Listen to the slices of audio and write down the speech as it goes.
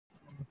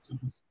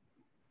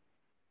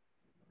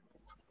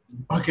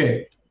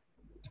Okay.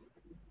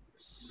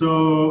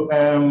 So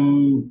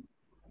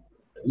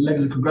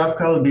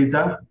lexicographical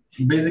data,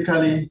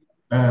 basically,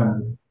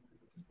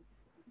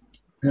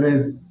 it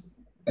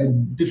is a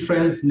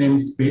different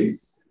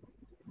namespace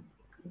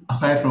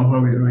aside from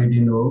what we already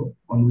know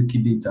on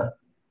Wikidata.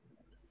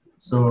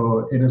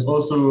 So it is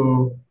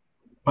also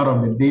part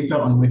of the data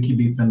on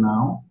Wikidata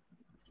now,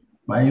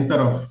 but instead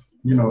of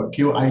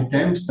kill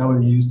items that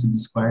we use to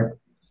describe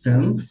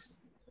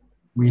terms,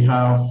 we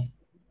have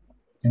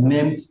a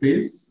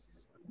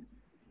namespace,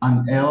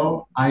 an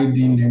LID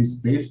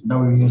namespace that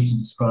we use to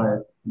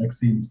describe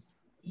Lexemes.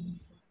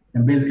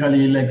 And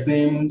basically,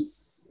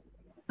 Lexemes,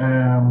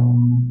 a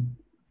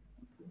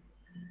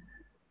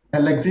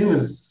Lexeme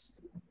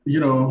is,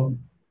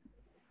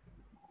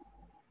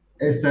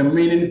 it's a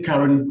meaning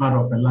carrying part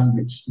of a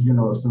language,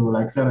 so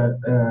like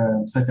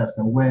such as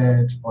a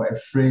word or a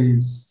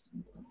phrase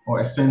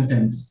or a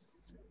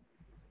sentence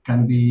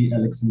can be a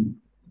Lexeme.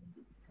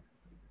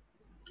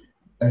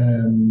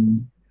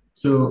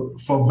 So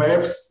for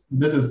verbs,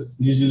 this is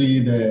usually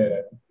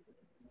the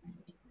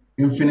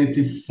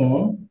infinitive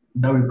form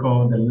that we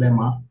call the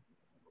lemma.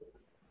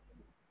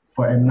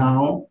 For a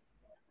noun,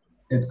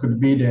 it could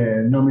be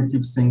the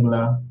nominative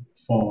singular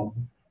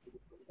form,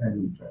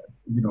 and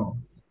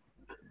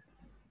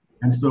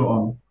and so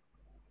on.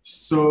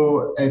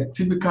 So a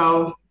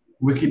typical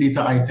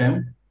Wikidata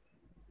item,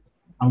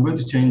 I'm going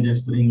to change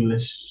this to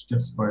English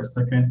just for a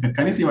second.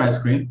 Can you see my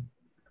screen?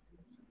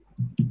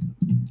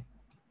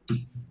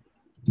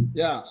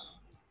 Yeah.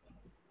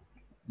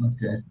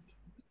 Okay.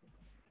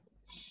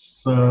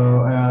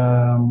 So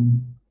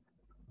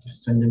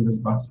just changing this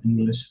back to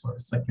English for a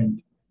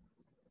second.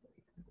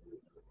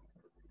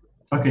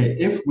 Okay,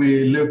 if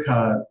we look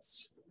at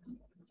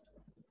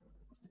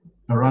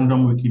a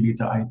random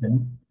Wikidata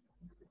item,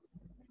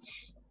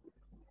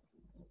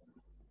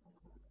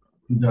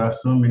 there are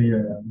so many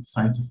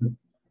scientific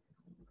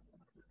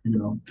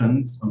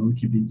terms on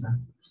Wikidata.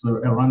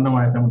 So a random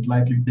item would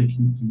likely take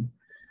you to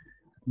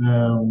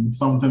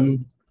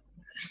something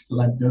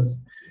like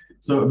this.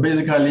 So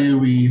basically,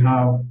 we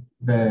have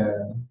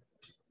the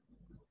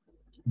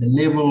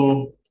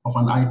label of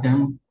an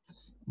item,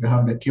 we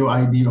have the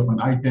QID of an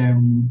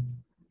item,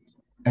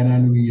 and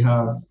then we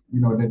have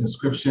the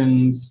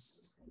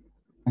descriptions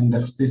and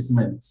the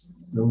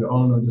statements. So we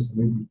all know this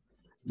already.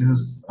 This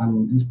is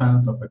an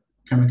instance of a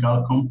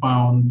chemical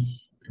compound.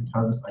 It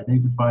has this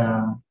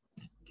identifier,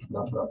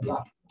 blah blah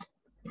blah.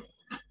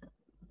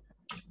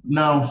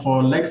 Now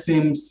for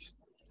Lexemes,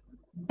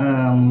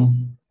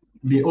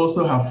 they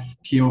also have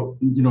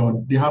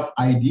they have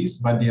IDs,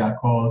 but they are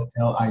called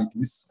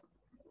LIDs.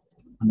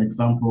 An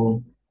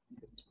example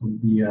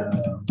would be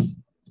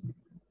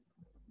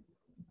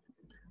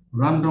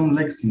random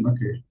Lexeme.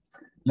 Okay,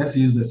 let's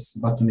use this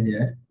button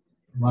here,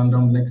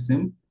 random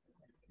Lexeme.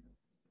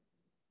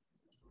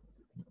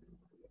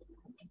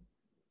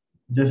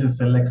 This is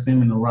a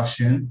Lexeme in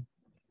Russian.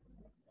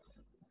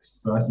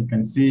 So as you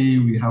can see,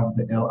 we have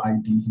the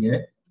LID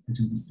here, which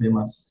is the same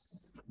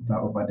as that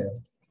over there.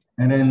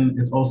 And then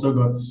it's also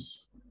got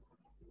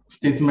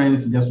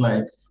statements just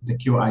like the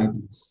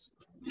QIDs.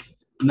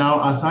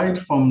 Now, aside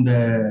from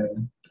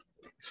the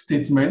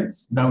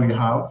statements that we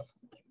have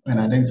and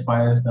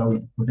identifiers that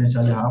we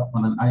potentially have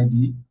on an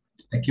ID,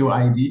 a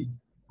QID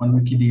on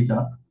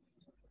Wikidata,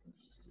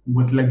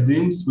 with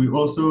Lexemes, we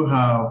also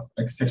have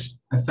a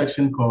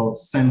section called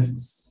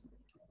census.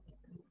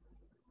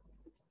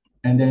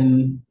 And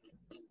then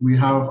we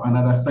have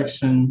another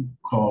section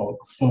called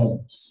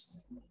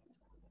forms.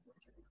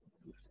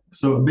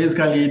 So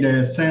basically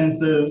the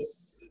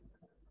census,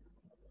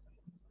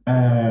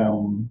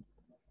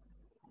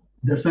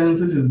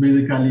 is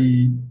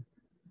basically,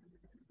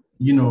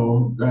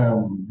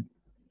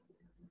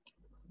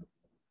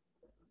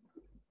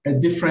 a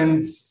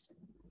different,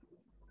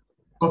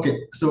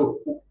 okay, so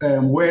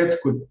words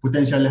could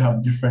potentially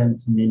have different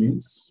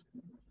meanings,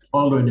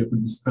 although they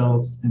could be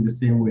spelled in the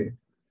same way.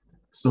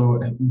 So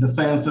the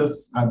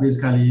census are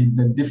basically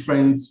the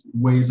different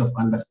ways of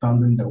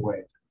understanding the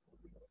word.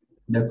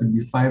 There could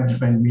be 5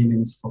 different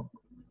meanings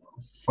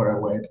for a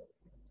word.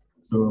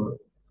 So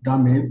that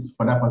means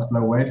for that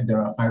particular word,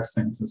 there are 5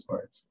 senses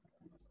for it.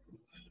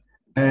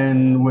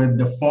 And with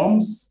the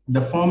forms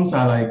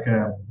are like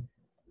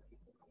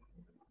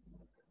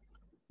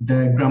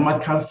the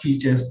grammatical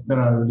features that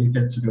are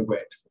related to the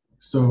word.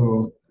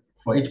 So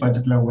for each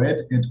particular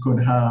word, it could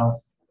have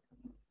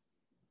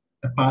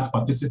a past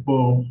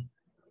participle,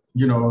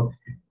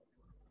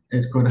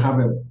 it could have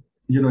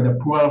the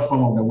plural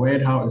form of the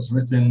word, how it's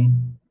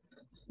written,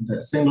 the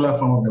singular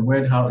form of the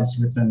word, how it's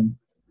written,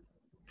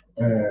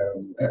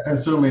 and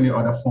so many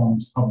other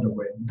forms of the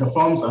word. The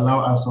forms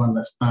allow us to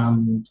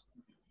understand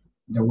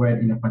the word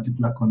in a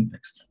particular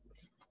context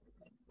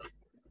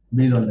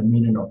based on the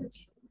meaning of it.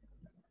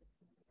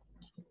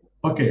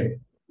 Okay,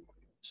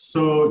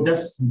 so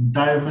just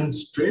diving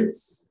straight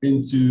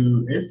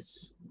into it,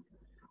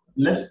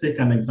 let's take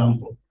an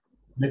example.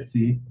 Let's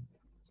see.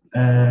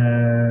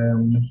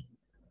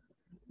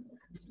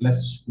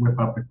 Let's whip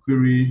up a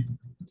query.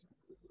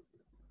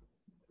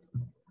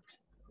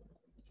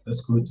 let's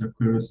go to a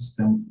query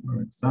system,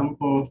 for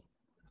example,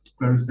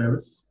 query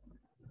service.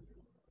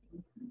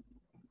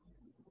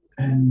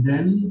 And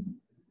then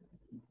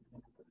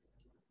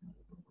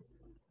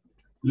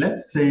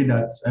let's say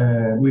that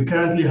we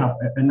currently have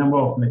a number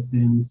of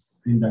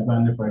Lexemes in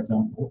Dagbani, for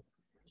example.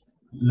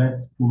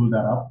 Let's pull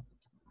that up.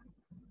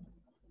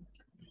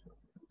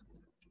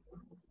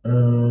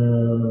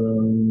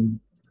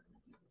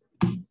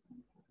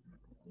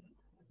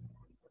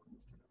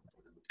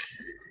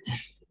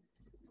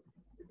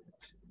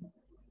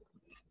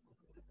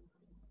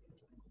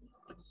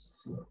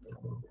 So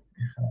we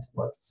have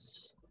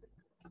what's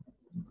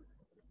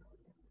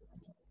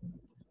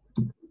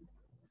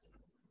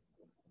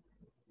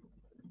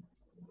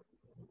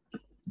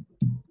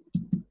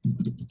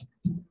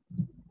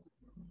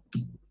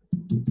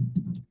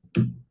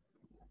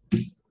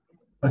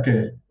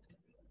okay.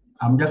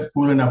 I'm just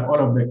pulling up all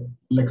of the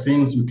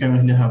Lexemes we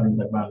currently have in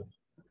the band.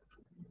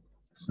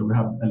 So we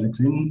have a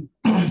Lexeme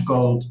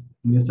called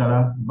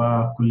Nisara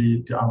Ba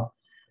Kuli Tiao.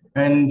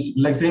 And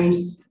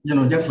Lexemes,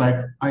 just like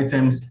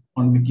items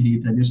on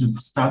Wikidata, you should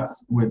start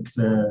with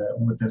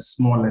a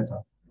small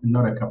letter,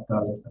 not a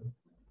capital letter.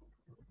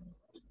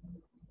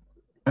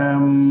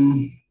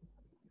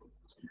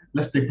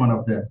 Let's take one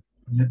of them.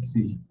 Let's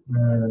see.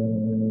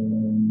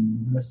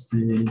 Let's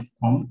say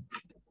POM.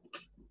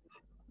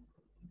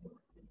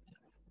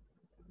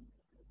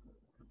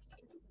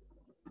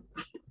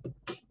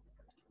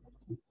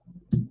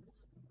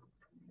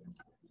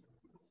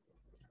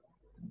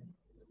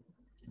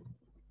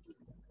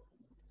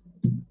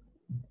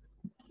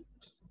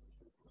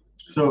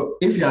 So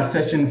if you are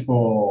searching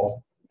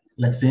for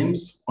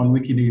Lexemes on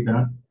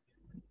Wikidata,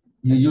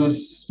 you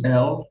use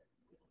L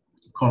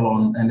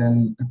colon and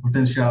then a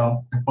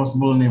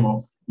possible name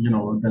of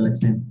the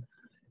Lexeme.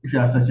 If you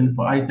are searching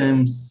for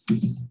items,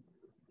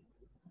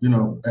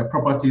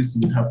 properties,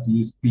 you have to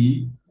use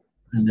P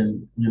and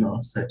then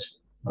search.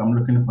 But I'm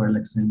looking for a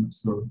Lexeme,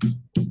 so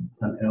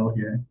an L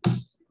here.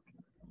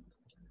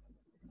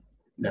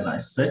 Then I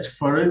search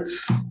for it.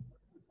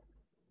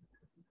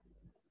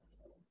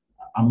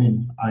 I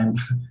mean, I'm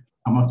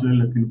actually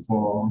looking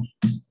for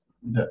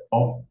the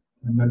O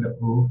and not the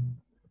O.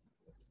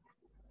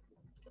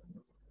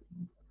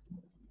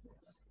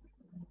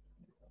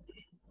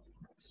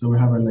 So we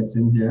have a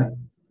Lexeme here,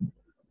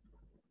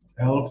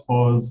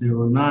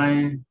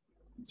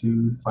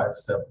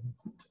 L409257.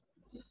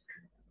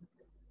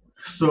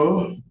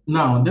 So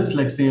now this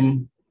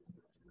Lexeme,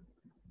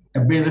 a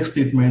basic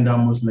statement that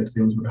most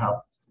Lexemes would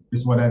have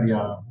is whether they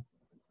are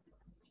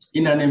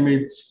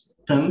inanimate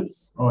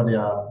things or they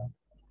are,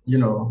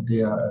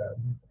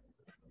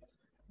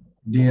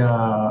 they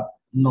are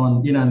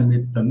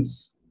non-inanimate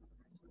things.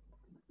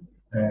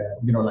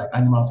 Like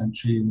animals and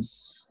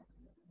trees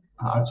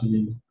are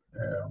actually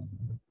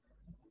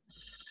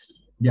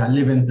they are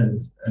living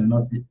things and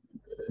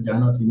they are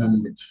not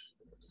inanimate.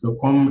 So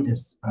COM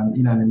is an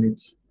inanimate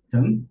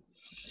thing.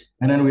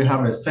 And then we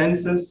have a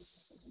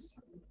census.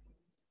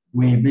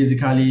 We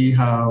basically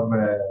have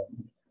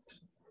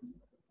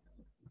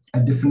a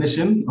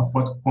definition of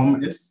what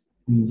COM is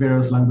in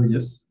various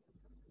languages.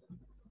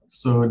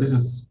 So this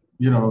is,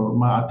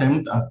 my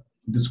attempt at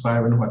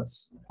describing what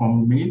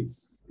COM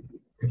means.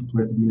 If it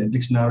were to be in a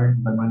dictionary,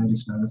 Dagbani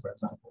dictionary, for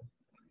example,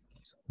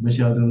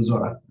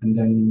 Zora, and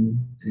then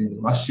in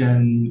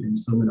Russian, in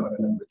so many other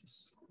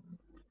languages.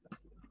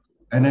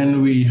 And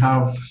then we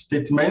have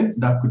statements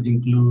that could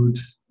include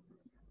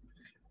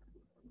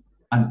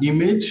an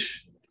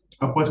image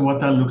of what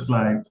water looks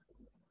like.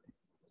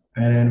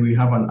 And then we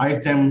have an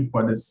item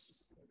for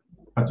this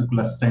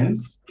particular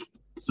sense.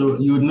 So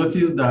you would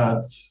notice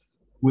that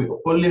we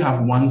only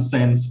have one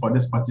sense for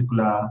this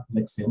particular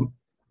Lexeme,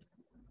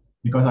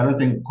 because I don't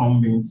think COM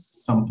means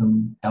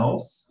something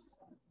else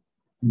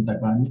in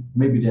Dagbani.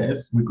 Maybe there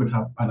is, we could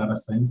have another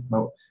sense,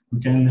 but we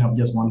can only have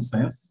just one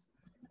sense.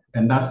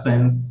 And that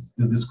sense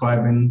is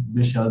describing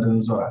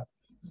Zora.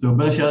 So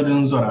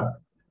Zora,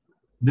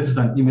 this is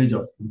an image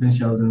of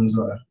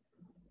Zora.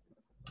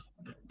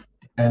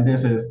 And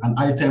this is an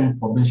item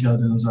for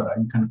Zora.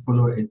 You can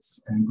follow it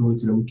and go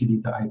to the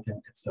Wikidata item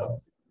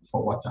itself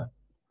for water,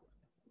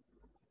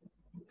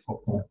 for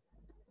POM.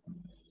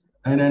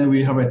 And then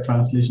we have a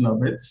translation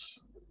of it,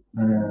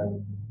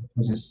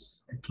 which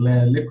is a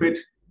clear liquid.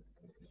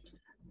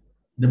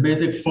 The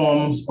basic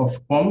forms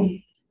of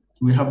POM,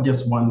 we have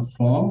just one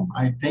form,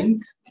 I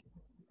think.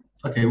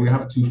 Okay, we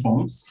have two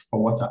forms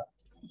for water.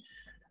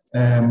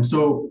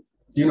 So,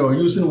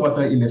 using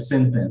water in a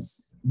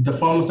sentence, the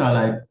forms are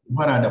like,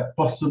 what are the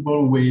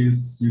possible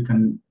ways you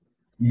can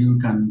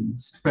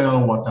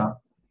spell water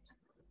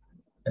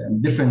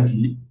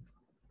differently?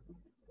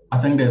 I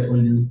think there's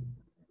only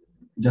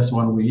just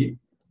one way.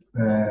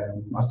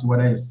 As to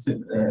whether it's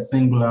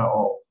singular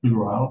or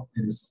plural,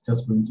 it is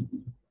just going to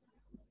be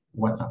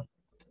water.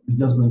 It's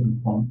just going to be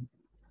POM.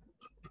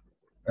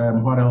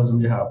 What else do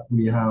we have?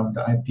 We have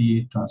the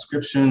IP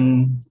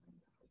transcription,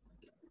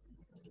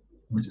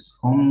 which is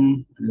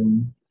POM.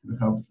 We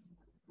have,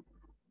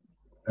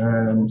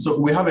 so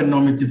we have a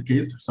normative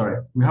case,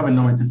 sorry. We have a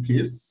normative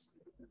case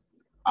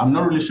I'm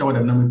not really sure what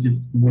the nominative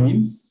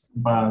means,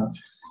 but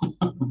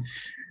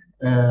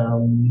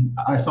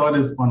I saw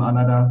this on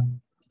another,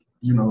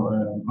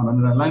 on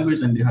another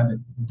language, and they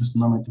had this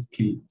nominative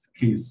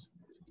case.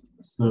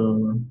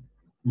 So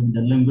maybe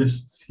the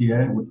linguists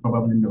here would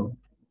probably know,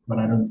 but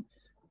I don't.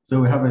 So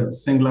we have a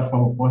singular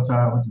form of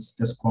water, which is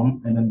just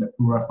com, and then the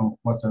plural form of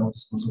water, which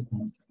is also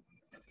com,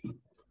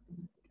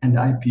 and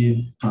the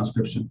IPA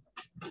transcription.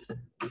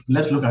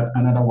 Let's look at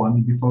another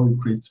one before we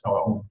create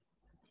our own.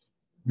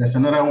 There's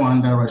another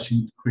one that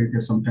Rashid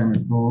created some time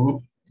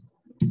ago,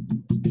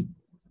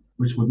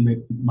 which would make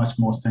much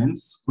more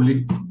sense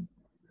fully.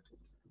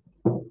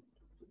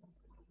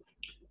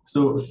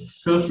 So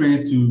feel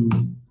free to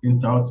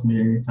interrupt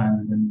me anytime,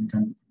 and then we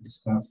can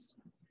discuss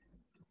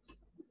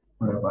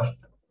whatever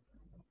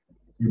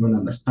you don't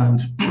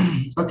understand.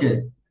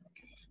 Okay,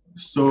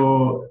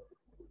 so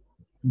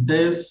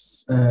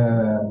this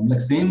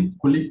Lexeme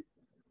Kuli.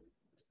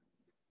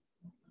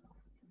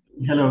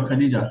 Hello,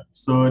 Khadija.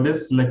 So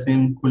this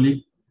Lexeme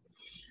Kuli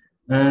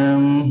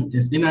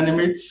is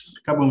inanimate, so,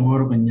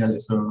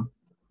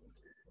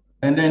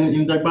 and then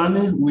in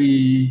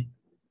Dagbani,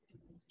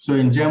 so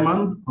in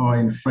German or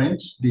in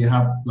French, they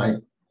have like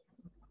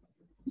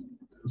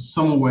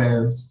some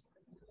words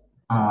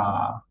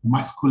are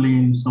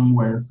masculine, some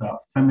words are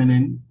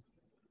feminine.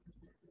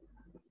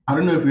 I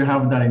don't know if you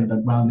have that in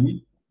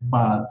Dagbani,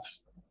 but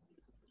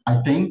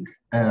I think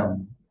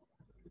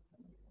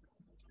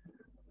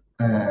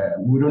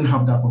we don't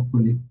have that for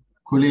Kuli.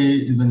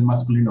 Kuli isn't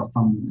masculine or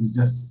feminine, it's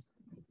just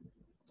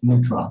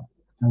neutral,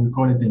 and we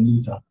call it a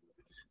neuter.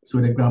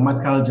 So the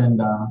grammatical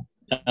gender.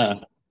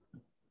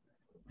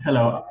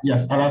 Hello,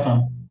 yes,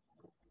 Alasan.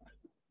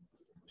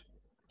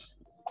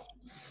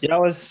 Yeah, I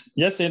was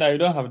just saying that you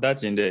don't have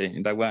that in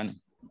Dagbani.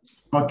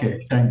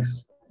 Okay,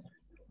 thanks.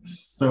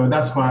 So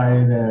that's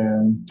why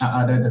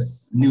I added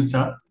this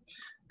neuter.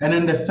 And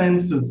then the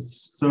senses.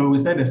 So we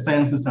said the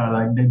senses are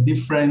like the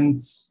different,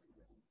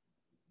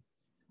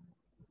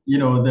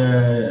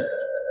 the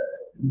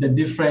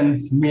different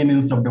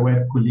meanings of the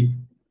word kuli.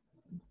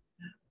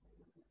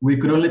 We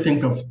could only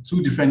think of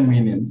two different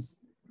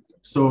meanings.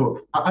 So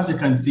as you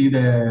can see,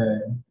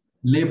 the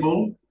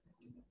label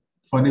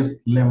for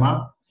this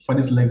lemma, for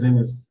this Lexeme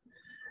is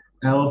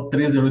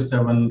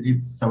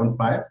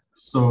L307875.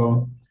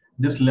 So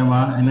this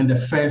lemma, and then the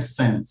first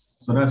sense.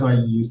 So that's why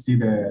you see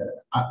the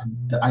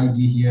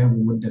ID here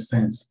with the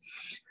sense.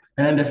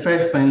 And the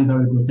first sense that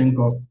we could think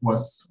of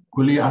was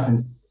kuli as in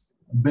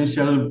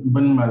benshel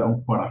benmal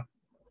ompora.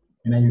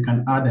 And then you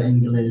can add the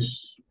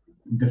English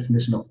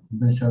definition of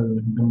benshel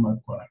benmal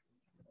ompora.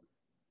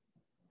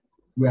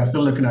 We are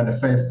still looking at the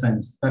first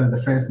sense. That is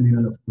the first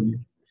meaning of kuli.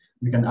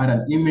 We can add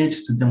an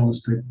image to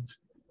demonstrate it.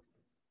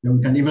 Then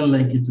we can even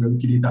link it to the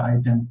Wikidata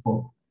item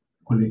for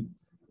kuli.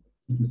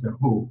 It is a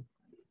whole.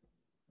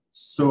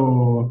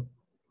 So,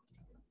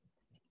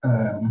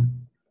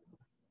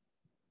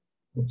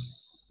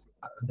 oops,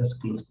 I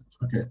just closed it.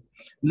 Okay.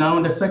 Now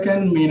the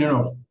second meaning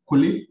of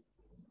kuli,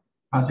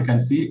 as you can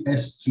see,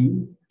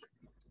 S2,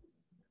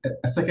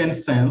 a second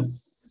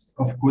sense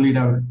of kuli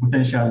that we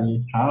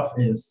potentially have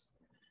is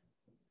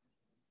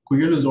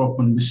kuyulu's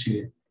open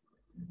bishe,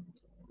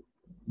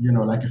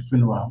 like a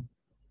funeral.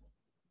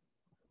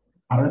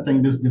 I don't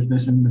think this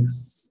definition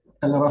makes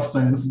a lot of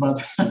sense, but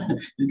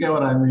you get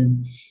what I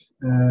mean.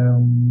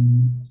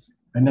 And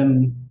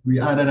then we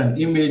added an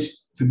image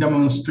to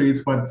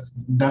demonstrate what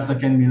that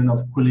second meaning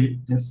of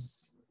kuli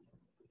is.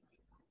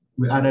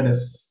 We added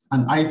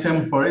an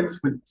item for it,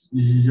 which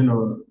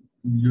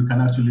you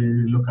can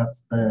actually look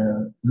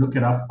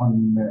it up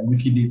on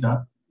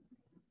Wikidata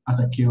as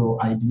a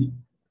KOID.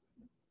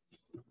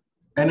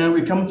 And then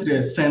we come to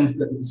the sense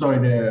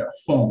the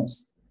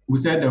forms. We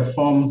said the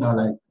forms are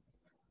like,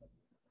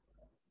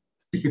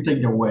 if you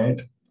take the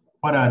word,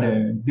 what are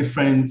the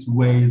different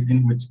ways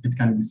in which it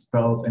can be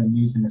spelled and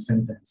used in a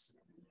sentence?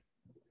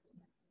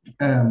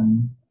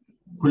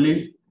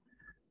 Kuli,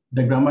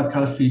 the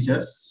grammatical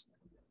features.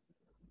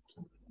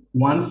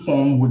 One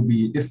form would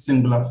be a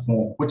singular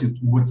form, which it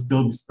would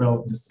still be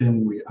spelled the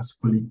same way as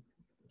kuli.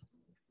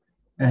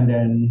 And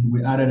then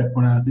we added a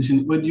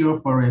pronunciation audio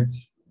for it.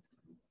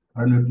 I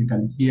don't know if you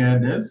can hear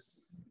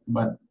this,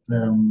 but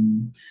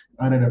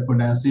added a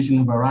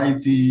pronunciation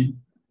variety.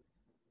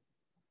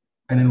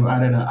 And then we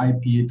added an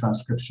IPA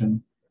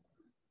transcription.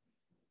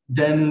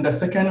 Then the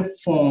second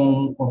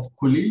form of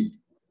kuli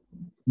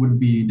would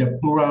be the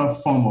plural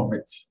form of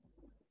it.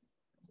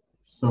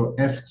 So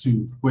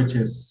F2, which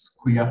is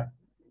kuya.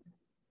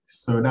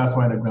 So that's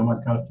why the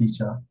grammatical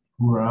feature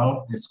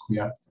plural is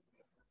kuya.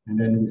 And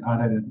then we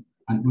added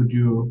an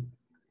audio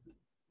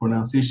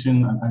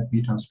pronunciation and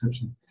IP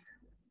transcription.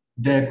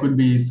 There could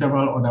be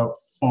several other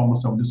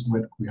forms of this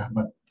word kuya,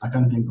 but I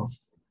can't think of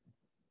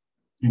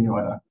any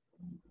other.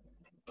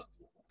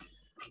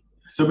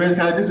 So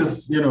basically, this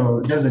is,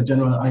 just a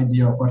general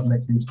idea of what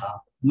Lexemes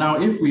are. Now,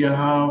 if we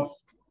have,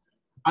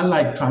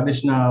 unlike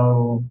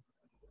traditional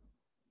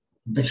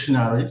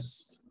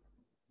dictionaries,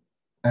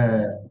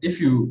 if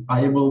you are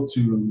able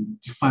to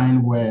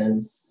define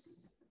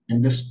words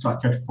in this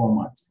structured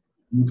format,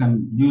 you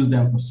can use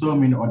them for so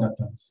many other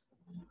things,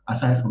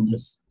 aside from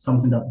just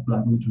something that people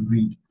are going to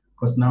read.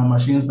 Because now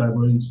machines are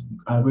going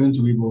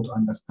to be able to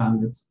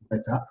understand it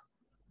better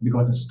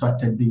because it's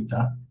structured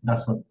data.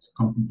 That's what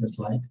computers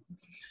like.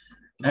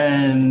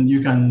 And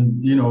you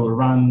can,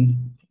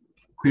 run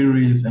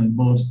queries and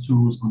build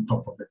tools on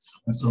top of it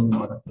and so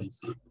many other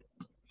things.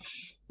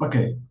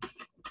 Okay,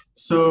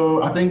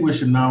 so I think we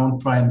should now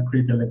try and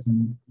create a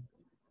Lexeme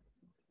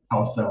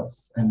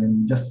ourselves and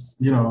then just,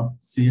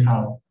 see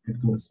how it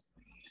goes.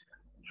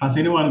 Has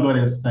anyone got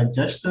a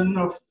suggestion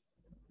of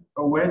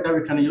a word that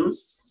we can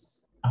use?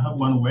 I have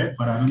one word,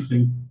 but I don't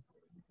think,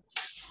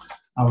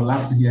 I would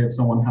love to hear if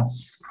someone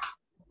has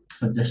a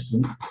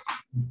suggestion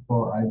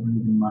before I bring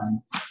in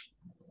mine.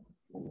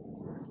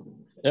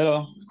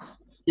 Hello.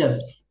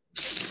 Yes.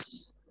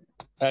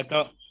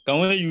 Can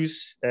we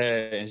use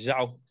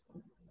Ʒiɛɣu?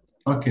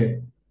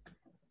 Okay.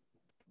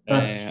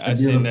 That's a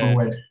beautiful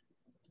word.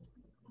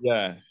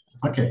 Yeah.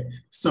 Okay.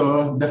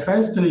 So the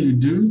first thing you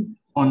do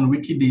on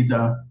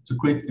Wikidata to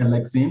create a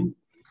Lexeme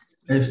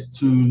is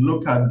to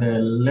look at the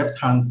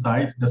left-hand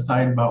side, the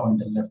sidebar on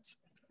the left.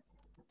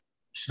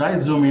 Should I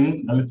zoom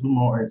in a little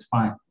more or it's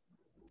fine?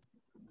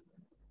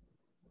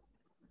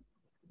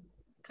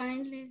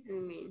 Kindly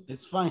zoom in.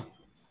 It's fine.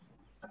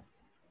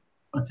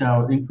 Okay,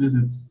 I'll increase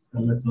it a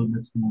little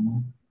bit more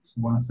to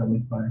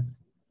 175.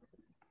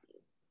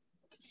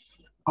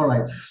 All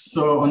right,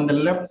 so on the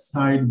left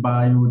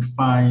sidebar, you would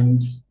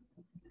find,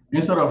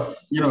 instead of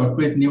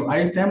create new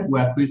item, we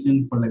are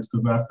creating for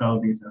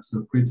lexicographical data.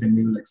 So create a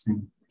new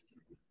Lexeme.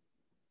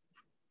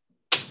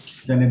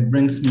 Then it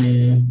brings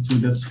me to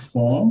this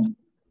form,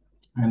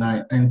 and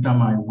I enter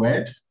my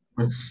word,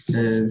 which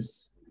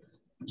is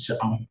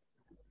Ʒiɛɣu.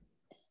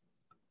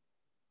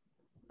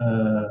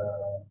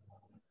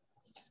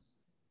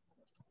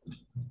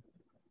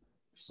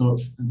 So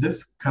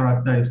this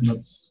character is not,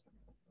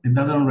 it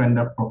doesn't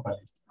render properly.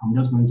 I'm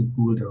just going to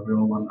pull the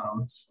real one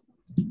out.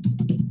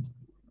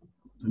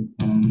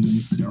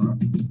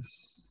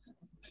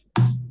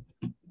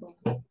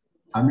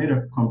 I made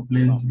a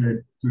complaint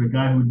to the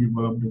guy who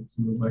developed it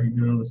too, but he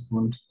didn't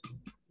respond.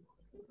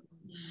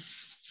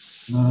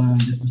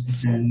 Just a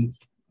second.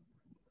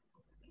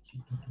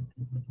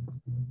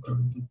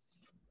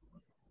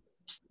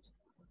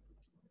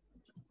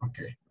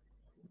 Okay.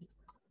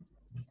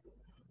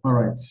 All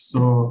right,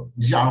 so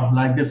Ʒiɛɣu,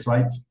 like this,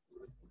 right?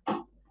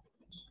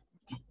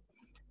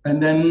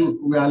 And then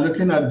we are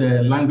looking at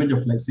the language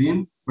of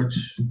Lexeme,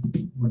 which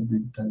would be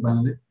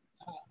Dagbani.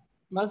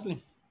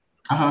 Masli,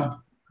 Uh-huh.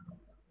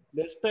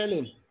 the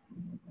spelling.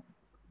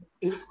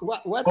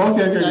 What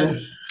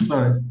Okay.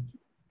 Sorry.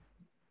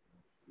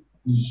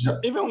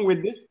 Even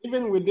with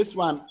this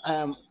one,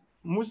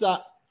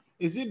 Musa,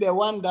 is it the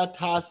one that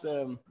has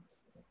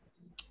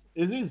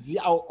is it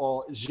Ʒiɛɣu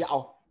or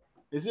Ʒiɛɣu?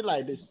 Is it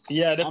like this?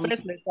 Yeah, the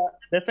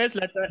first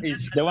letter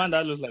is the one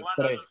that looks like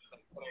 3.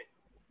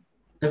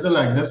 Is it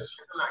like this?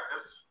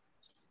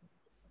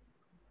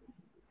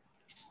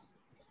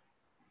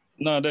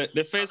 No,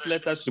 the first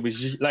letter should be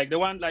J, like the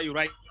one that you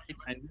write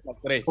and it's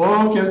like 3.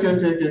 Oh,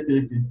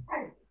 okay.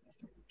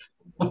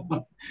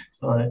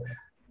 Sorry.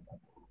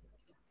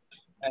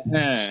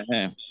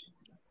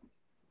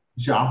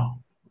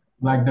 Ʒiɛɣu,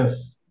 like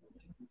this.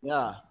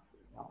 Yeah.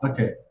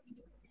 Okay.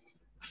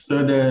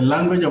 So the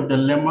language of the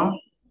lemma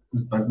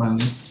is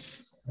Dagbani.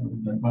 So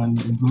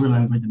Dagbani, a Guru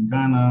language in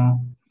Ghana.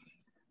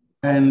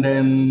 And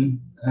then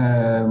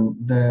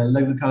the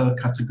lexical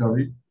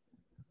category.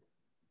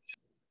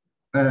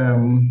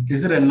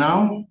 Is it a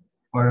noun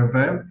or a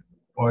verb,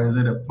 or is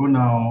it a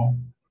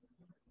pronoun,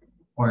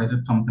 or is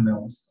it something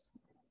else?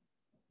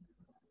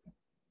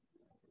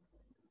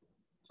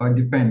 Or it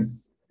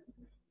depends.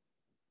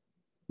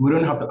 We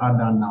don't have to add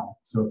that now.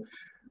 So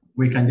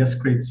we can just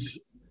create.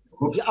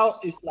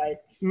 Ʒiɛɣu is like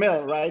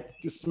smell, right?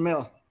 To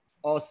smell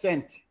or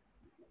scent.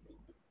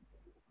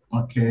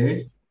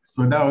 Okay,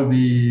 so that would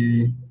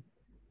be.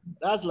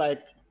 That's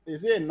like,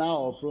 is it a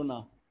noun or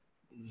pronoun?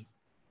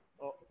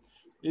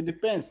 It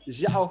depends.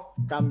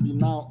 Ʒiɛɣu can be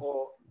noun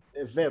or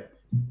a verb.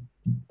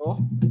 Or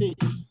hey,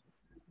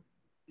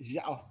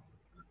 Ʒiɛɣu.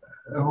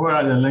 Where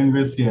are the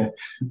languages here?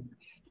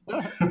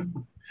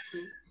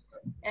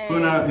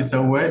 Pronoun is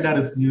a word that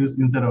is used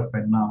instead of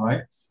a noun,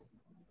 right?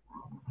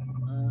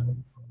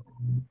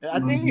 I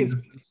think it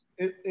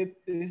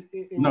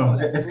no,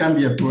 it can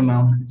be a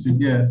pronoun.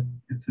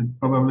 It would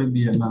probably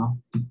be a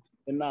noun.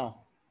 A noun.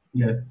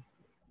 Yes.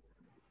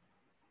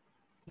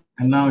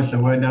 And now it's a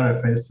word that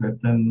refers to a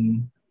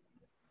thing,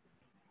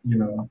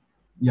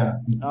 yeah.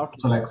 Okay.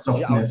 So like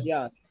softness,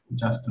 yeah.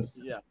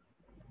 Justice. Yeah.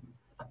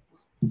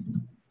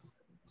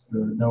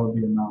 So that would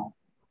be a noun.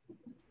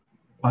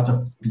 Part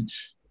of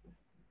speech.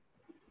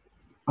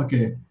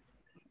 Okay,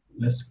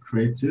 let's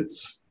create it.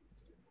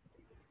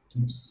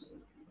 Oops.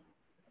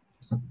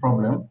 It's a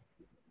problem.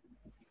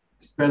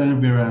 Spelling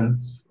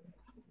variants.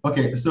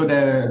 Okay, so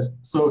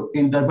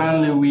in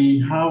Dagbani we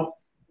have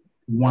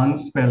one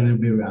spelling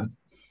variant.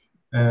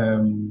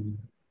 In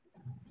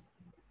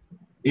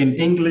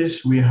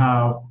English we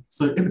have,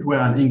 so if it were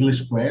an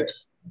English word,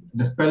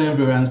 The spelling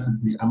variants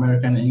could be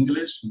American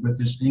English,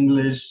 British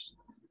English,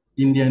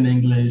 Indian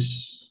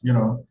English. You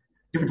know,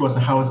 if it was a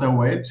Hausa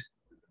word,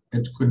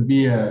 it could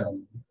be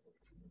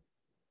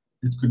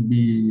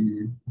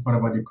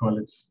whatever they call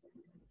it,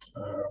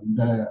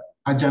 the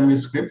Ajami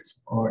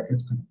script, or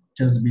it could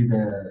just be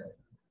the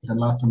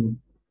Latin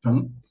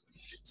tongue.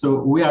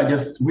 So we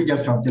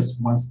just have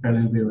just one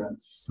spelling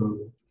variant.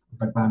 So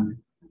Dagbani.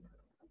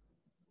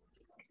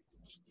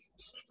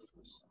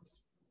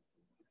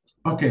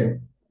 Okay.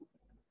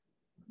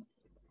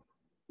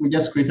 We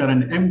just created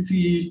an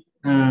empty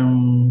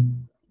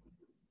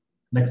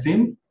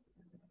Lexeme.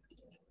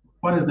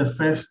 What is the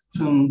first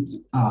thing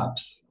to add?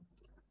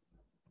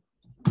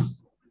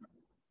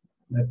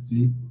 Let's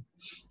see.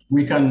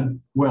 We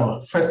can,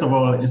 well, first of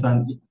all,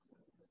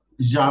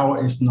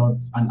 Ʒiɛɣu is not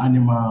an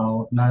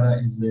animal, neither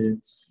is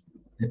it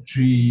a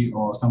tree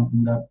or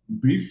something that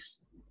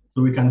breathes.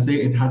 So we can say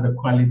it has a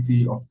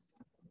quality of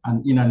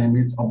an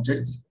inanimate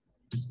object.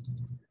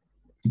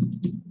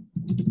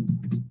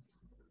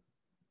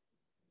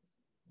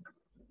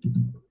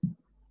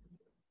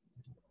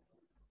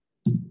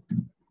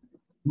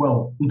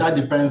 Well, that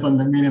depends on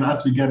the meaning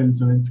as we get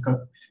into it,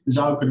 because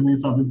Ʒiɛɣu could mean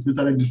something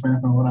totally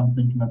different from what I'm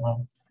thinking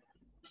about.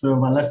 So,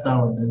 but let's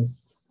start with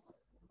this.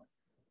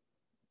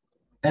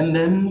 And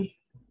then,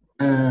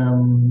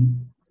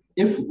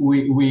 if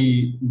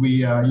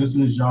we are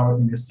using Ʒiɛɣu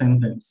in a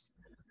sentence,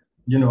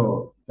 you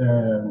know,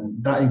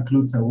 that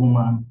includes a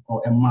woman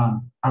or a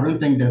man. I don't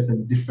think there's a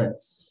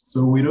difference.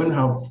 So we don't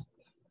have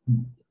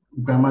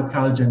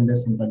grammatical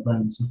genders in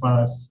Dagbani, so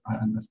far as I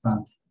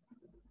understand.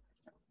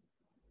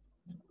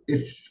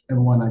 If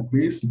everyone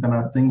agrees, then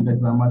I think the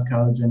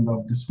grammatical gender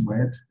of this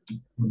word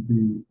would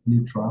be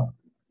neutral,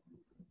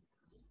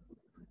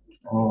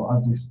 or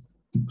as they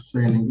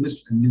say in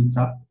English, a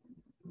neuter.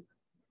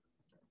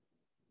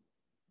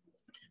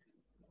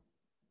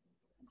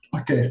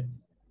 Okay.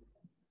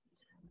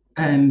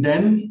 And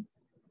then,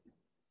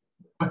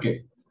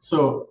 okay,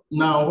 so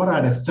now what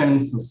are the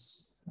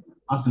senses,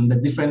 as in the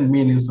different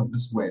meanings of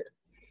this word?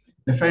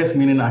 The first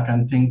meaning I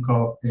can think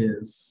of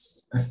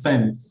is a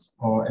scent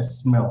or a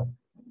smell.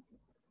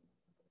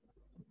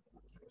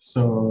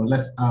 So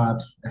let's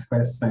add a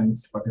first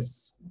sense for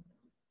this.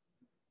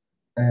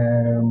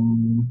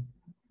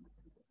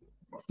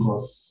 Of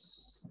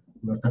course,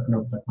 we're talking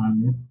of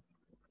Dagbani.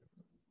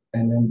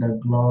 And then the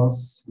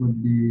gloss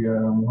would be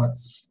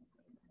what's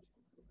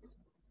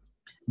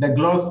the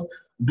gloss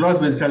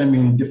basically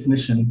means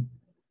definition,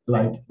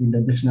 like in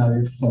the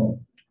dictionary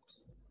form.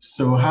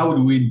 So how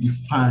do we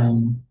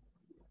define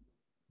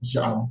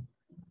Ʒiɛɣu?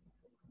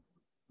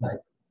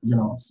 Like, you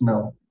know,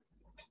 smell.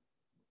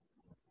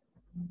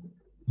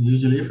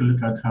 Usually, if you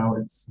look at how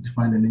it's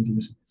defined in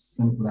English, it's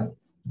simpler.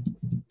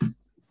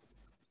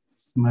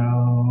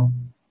 Smell,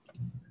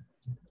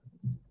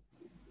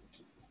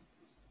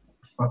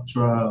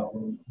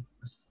 factual,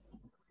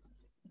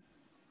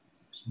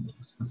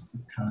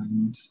 specific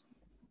kind.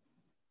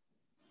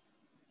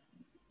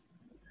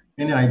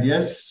 Any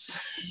ideas?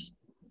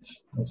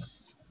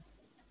 Yes.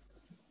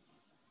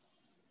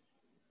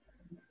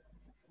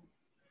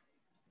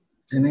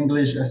 In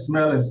English, a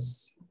smell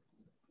is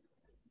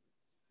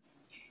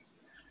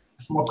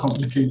more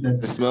complicated.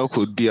 The smell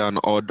could be an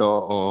odor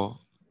or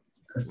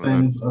a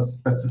scent or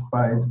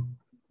specified.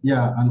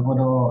 Yeah, an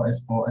odor or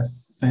a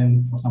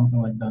scent or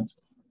something like that.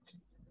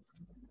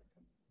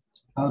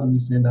 How do we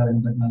say that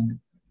in Dagbani?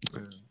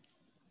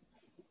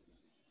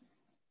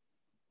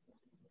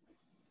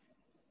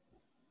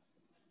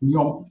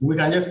 Nyom. We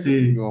can just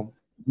say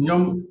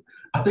nyom.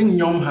 I think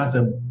nyom has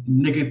a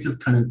negative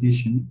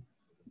connotation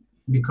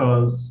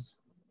because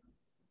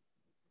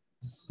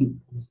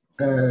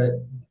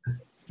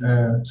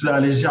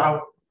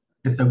Ʒiɛɣu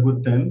is a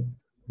good thing,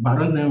 but I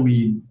don't think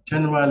we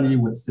generally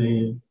would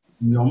say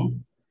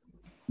nyom,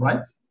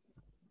 right?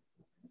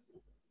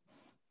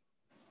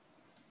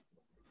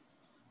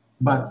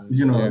 But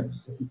you know, yeah.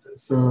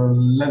 So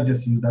let's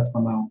just use that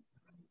for now.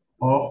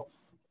 Or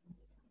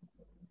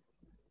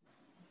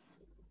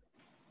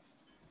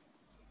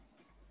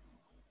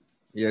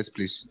yes,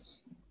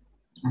 please.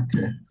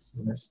 Okay,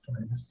 so let's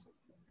try this.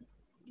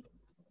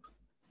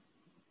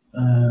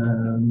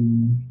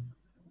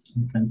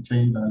 You can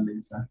change that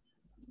later.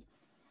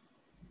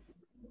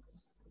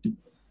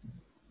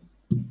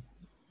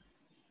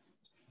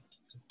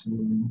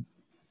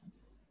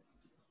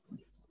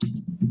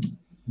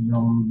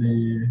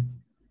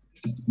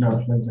 No,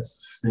 let's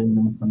just say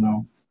them for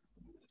now.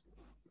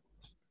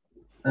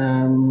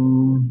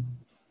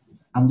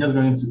 I'm just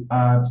going to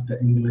add the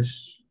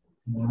English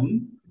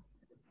one.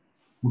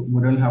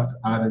 We don't have to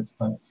add it,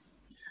 but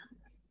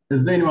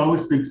is there anyone who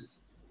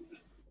speaks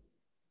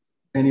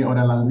any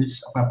other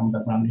language apart from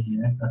Dagbani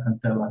here that can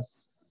tell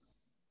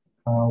us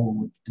how we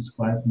would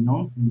describe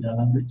no in their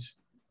language?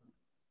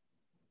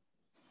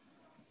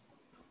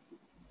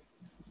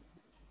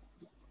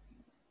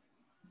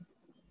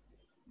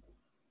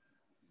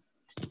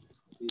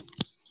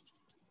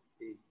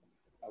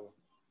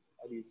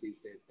 How do you say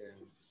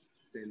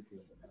sent in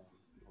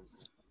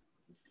Hausa?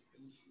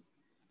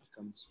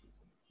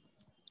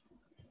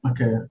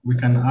 Okay, we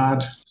can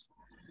add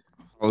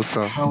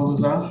Also,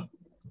 Hausa.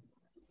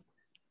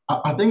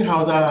 I think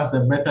Hausa has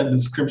a better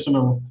description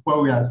of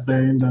what we are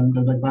saying than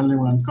the Dagbani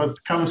one, because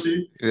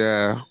Kamshi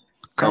yeah.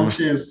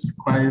 Kamshi is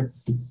quite,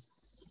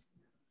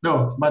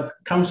 no, but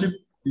Kamshi,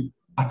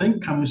 I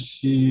think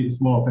Kamshi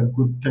is more of a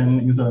good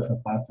thing instead of a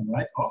bad thing,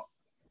 right? Oh.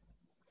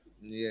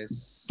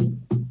 Yes.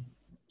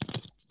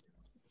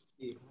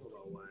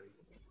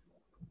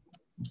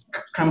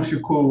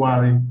 Kamshi ko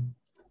wari.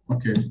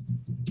 Okay,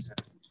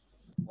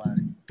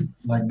 Worry.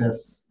 like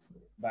this.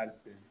 Bad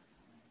sense.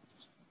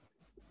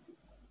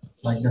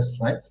 Like this,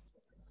 right?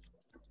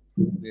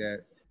 Yeah.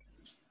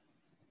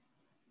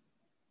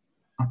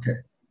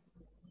 Okay.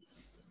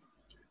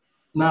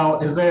 Now,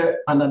 is there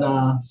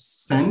another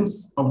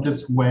sense of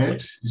this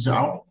word,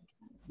 Ʒiɛɣu,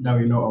 that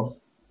we know of?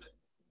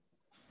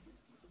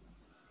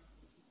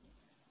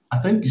 I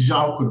think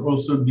Ʒiɛɣu could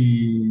also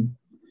be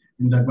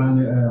in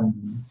Dagbani,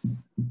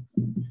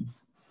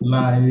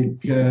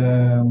 like,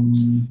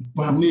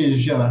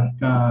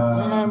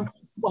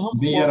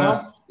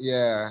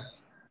 Yeah.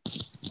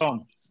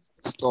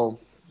 Storm.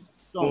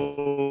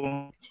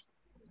 Storm.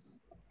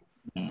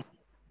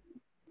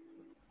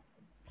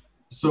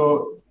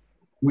 So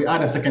we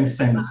add a second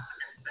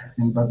sense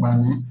in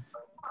Dagbani,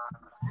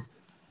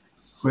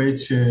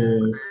 which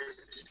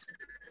is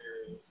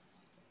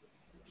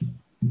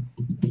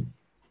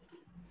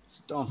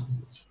Storm.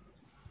 Is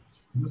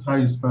this how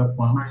you spell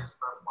Poham?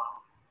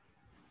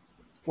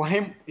 For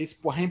him, it's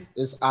for him.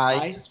 It's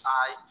I.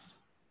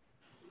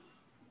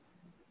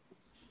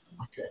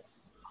 Okay.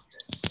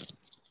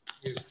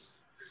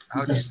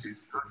 How do you say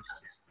storm?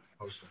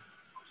 Also.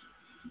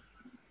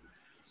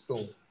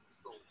 Storm.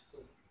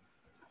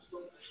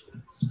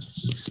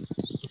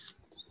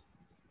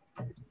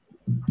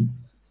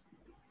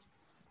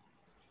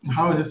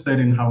 How is it said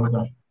in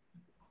Hausa?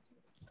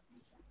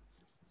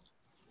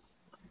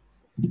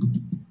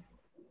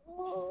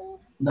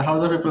 The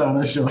Hausa people are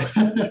not sure.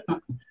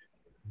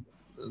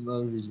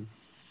 Not really.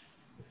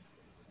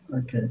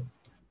 Okay.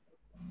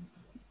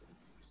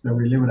 So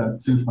we leave it at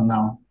 2 for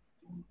now.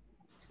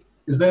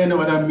 Is there any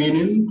other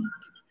meaning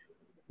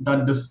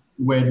that this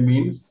word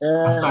means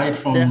aside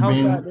from the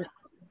Hausa,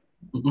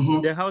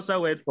 being? the Hausa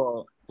word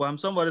for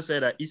somebody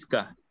said that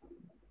Iska.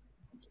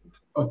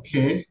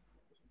 Okay.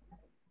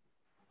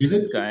 Is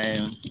it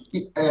Iska,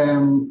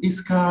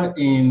 Iska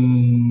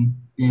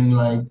in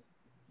like,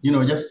 you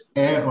know, just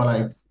air or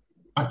like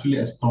actually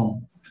a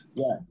storm?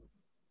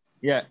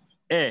 Yeah,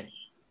 air.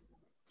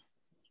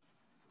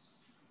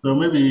 So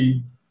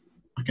maybe,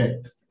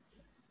 okay.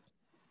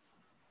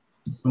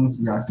 Since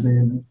we are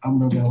saying it, I'm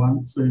not the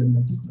one saying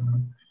it, so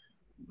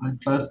I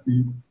trust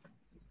you.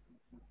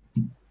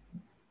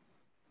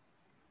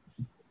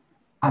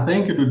 I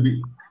think it would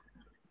be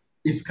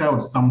Iska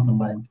or something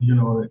like, you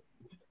know,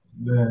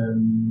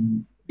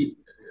 the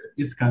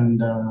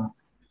Iskandar,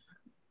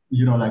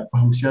 you know, like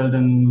from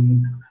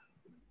Sheldon,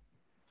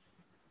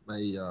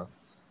 My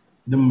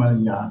the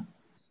Maria.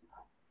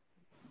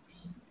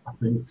 I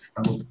think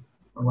I would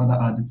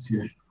rather add it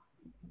here.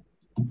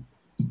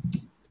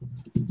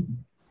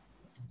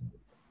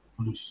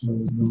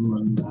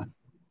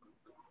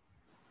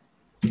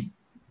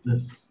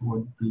 This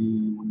would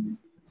be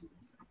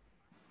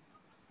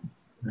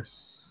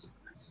this.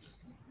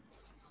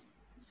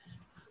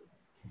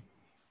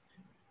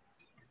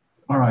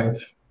 All right.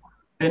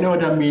 Any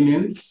other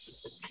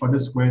meanings for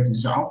this word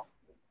Ʒiɛɣu?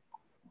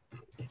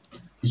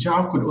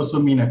 Ʒiɛɣu could also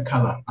mean a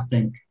color, I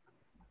think.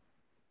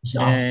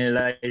 Ʒiɛɣu.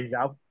 Like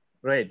Ʒiɛɣu,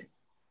 red.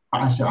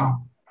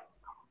 Ʒiɛɣu.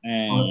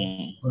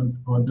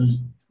 Or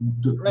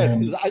Red.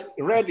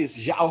 Red is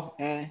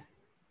Ʒiɛɣu.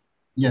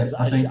 Yes,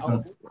 I think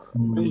so.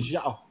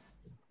 Ʒiɛɣu.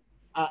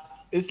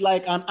 It's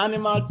like an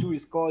animal too.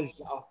 It's called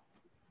Ʒiɛɣu.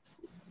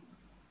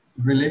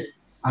 Really?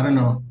 I don't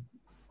know.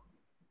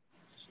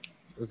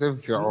 Is it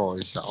Ʒiɛɣu?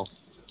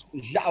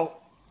 Ʒiɛɣu.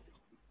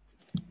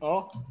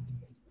 Oh.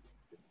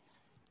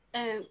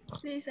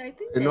 Please, I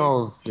think You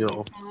know, there's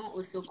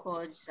also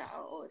called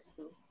Ʒiɛɣu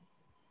also.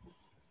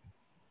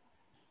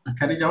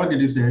 Khadija, what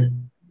did you say?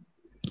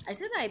 I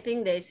said I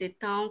think there's a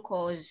town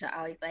called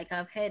Ʒiɛɣu. It's like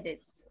I've heard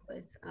it,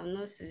 but I'm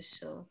not so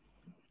sure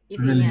if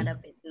Really? any other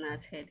person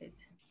has heard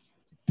it.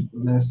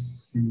 Let's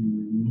see.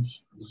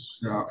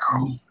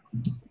 Ʒiɛɣu.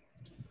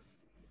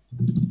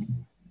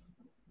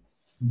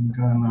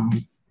 Ghana.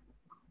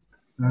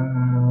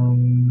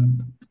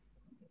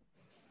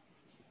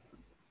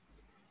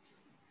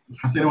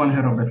 Has anyone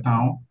heard of a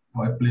town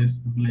or a place,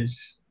 a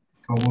village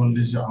called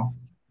Ʒiɛɣu?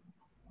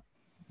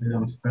 Maybe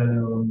I'm spelling it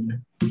wrongly.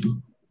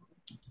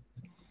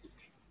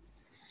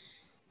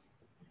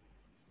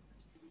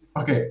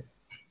 Okay,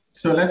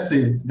 so let's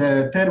see.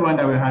 The third one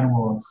that we had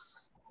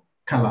was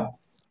color.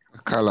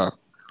 Color.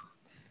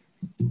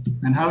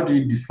 And how do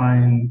you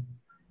define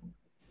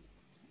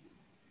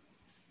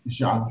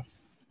Ʒiɛɣu?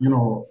 You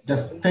know,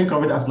 just think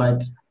of it as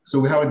like, so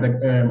we have a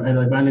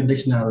Dagbani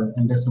dictionary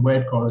and there's a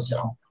word called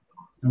Ʒiɛɣu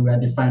and we are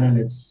defining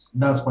it.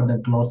 That's what the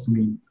gloss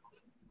means.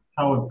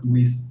 How do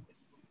we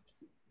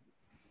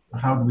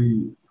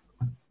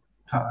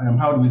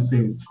say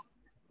it?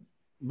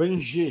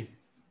 Benji.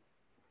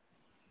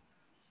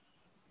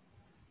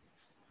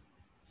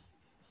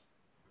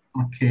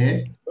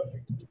 Okay.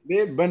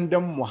 They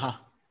Bendam Moha.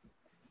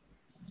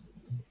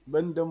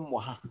 Bendam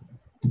Moha.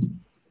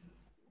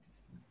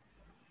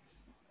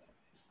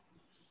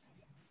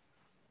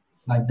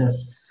 Like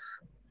this.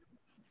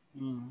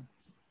 Mm.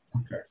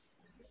 Okay.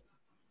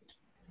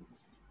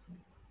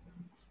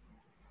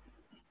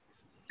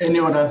 Any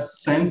other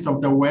sense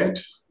of the word?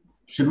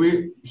 Should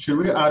we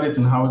add it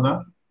in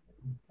Hausa?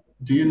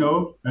 Do you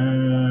know,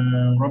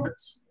 Robert?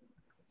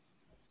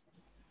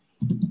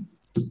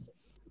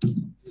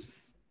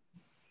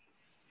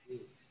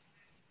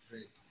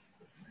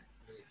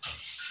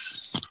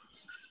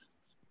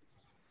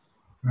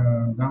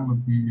 That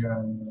would be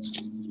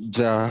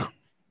Ja.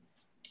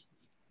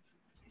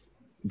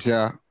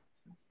 Ja.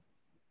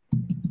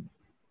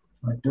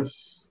 like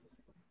this.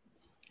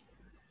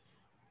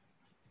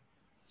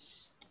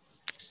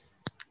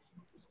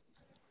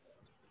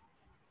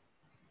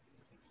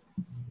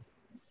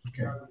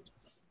 Okay.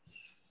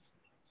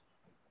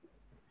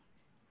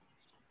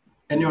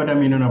 Any other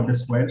meaning of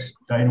this word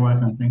that anyone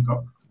can think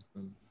of?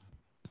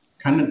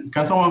 Can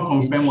someone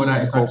confirm whether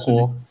it's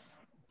actually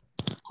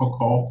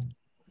cocoa?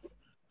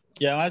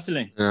 Yeah,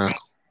 actually. Yeah.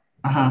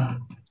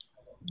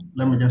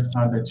 Let me just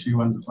add the chi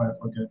one before I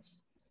forget.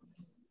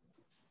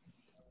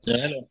 Yeah,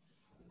 hello.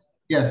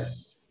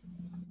 Yes.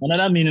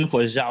 Another meaning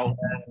for Ʒiɛɣu.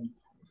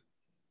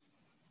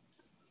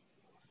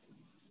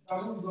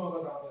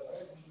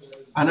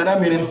 Another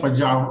meaning for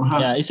Ʒiɛɣu.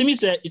 Yeah, it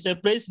seems it's a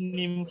place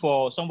name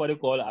for somebody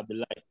called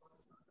Abdullah.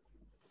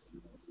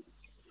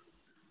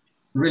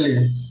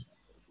 Really?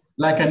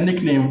 Like a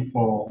nickname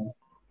for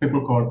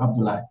people called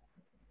Abdullah.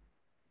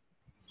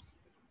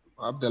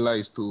 Abdullah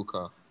is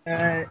Tuka.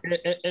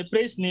 A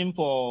place name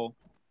for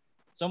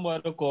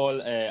somebody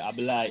called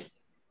Abdullah.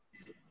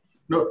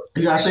 No,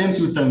 you are saying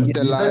two terms. You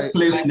said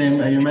place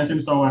name and you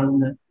mentioned someone's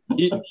name.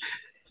 Do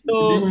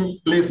you mean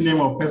place name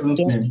or person's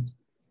name?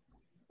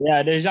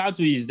 Yeah, the Ʒiɛɣu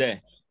is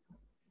there.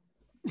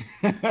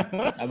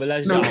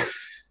 Abdullah Ʒiɛɣu.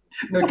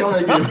 No, come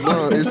again.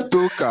 No, it's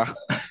Tuka.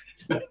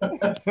 The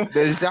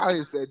Ʒiɛɣu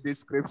is a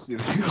description.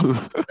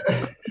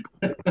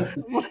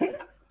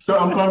 So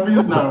I'm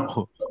confused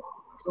now.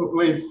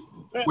 Wait,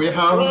 we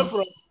have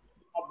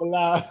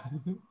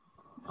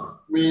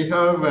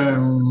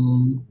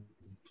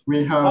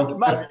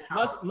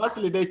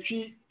mostly the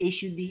tree it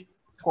should be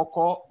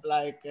cocoa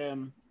like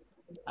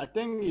I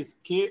think it's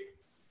K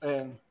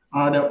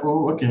the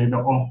O, okay, the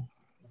O.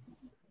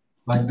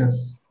 Like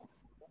this.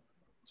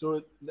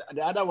 So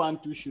the other one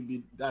too should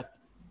be that.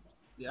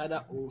 The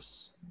other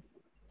O's.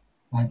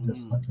 Like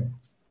this, okay.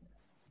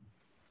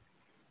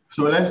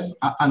 So let's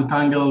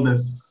untangle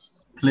this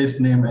place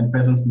name and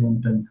person's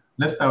name then.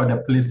 Let's start with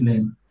the place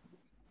name.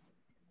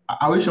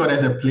 Are we sure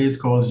there's a place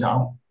called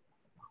Ʒiɛɣu?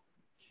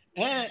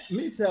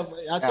 Me too.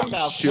 I think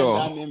I've sure.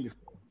 heard that name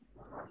before.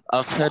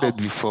 I've heard it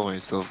before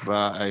myself,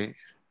 but I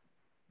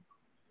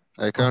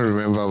can't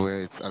remember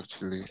where it's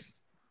actually.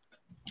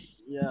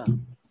 Yeah.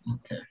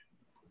 Okay.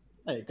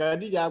 Hey,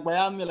 Kadija, why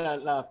am I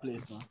that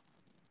place, man?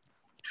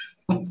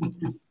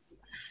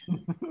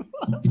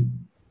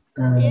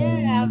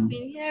 Yeah, I've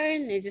been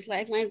hearing it. It's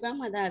like my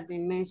grandmother has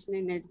been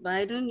mentioning it, but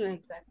I don't know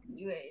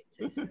exactly where it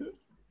is.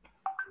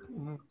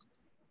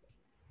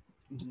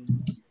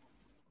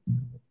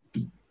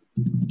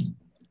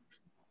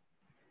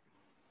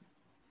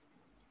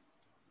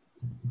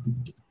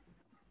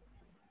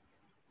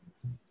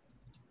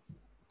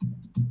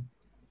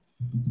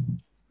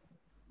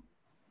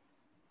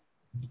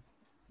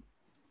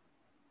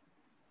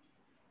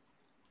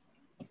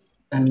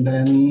 And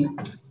then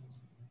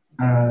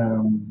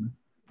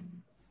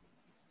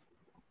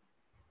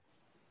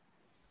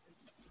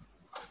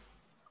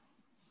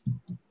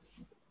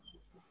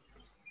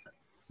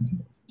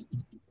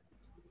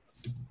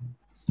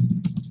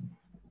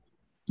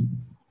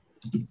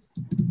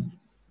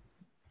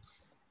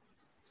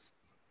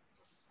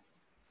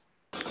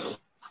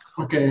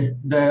okay,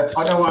 the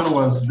other one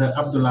was the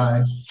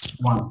Abdullah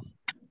one.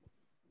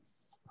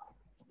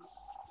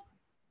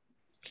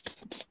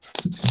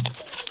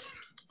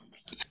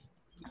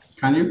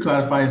 Can you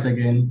clarify it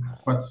again,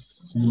 what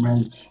you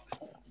meant?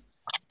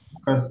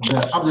 Because the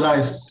Abdullah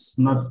is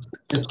not,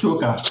 it's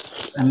Tuka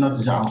and not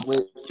Ʒiɛɣu.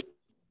 Wait.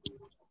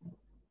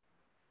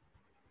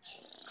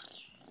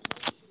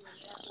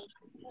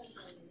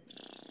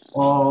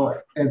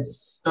 Or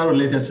it's not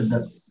related to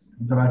this,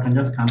 that I can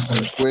just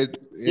cancel it. Wait,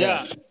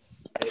 Yeah.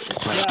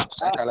 It's like a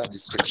color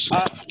description.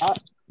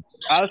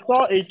 I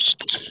saw it,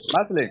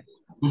 Masley.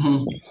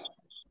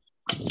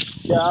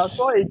 Yeah, I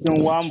saw it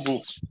in one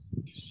book,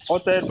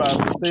 authored by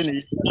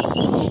Hussein.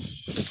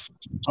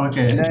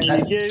 Okay. And then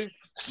he gave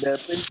the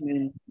place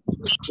name,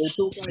 the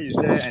Tuka is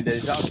there and the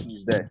Ʒiɛɣu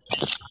is there.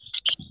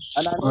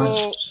 And I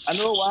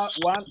know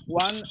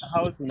one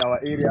house in our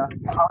area,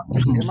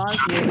 the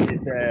man's name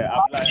is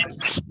Abdullah.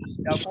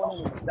 They are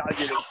calling him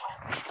Ʒiɛɣu.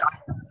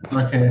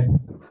 Okay.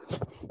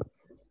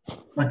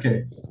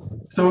 Okay.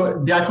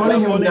 So they are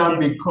calling him that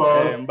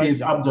because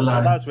he's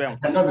Abdullah,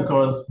 and not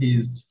because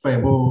he's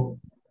Febo.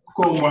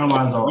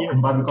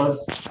 but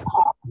because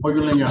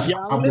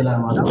Yeah, I'm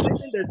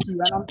reading the two,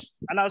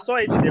 and I saw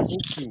it in the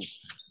book too.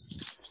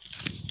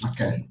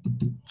 Okay.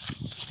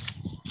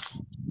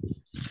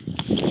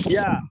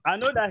 Yeah, I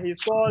know that he's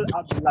called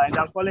Abdullah and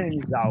they're calling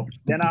him Ʒiɛɣu.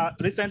 Then I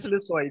recently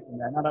saw it in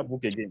another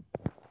book again.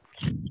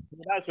 So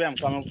that's where I'm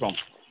coming from.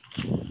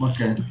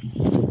 Okay.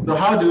 So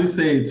how do we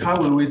say it? How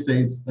will we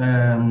say it?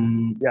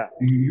 Yeah.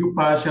 You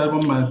partial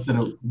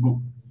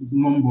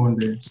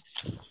Mumbonde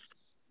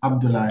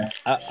Abdullah.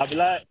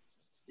 Abdullah,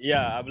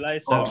 yeah, Abdullah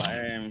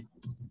Salma.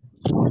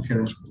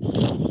 Okay.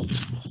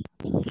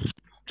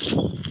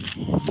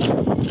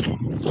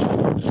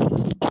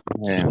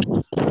 Yeah.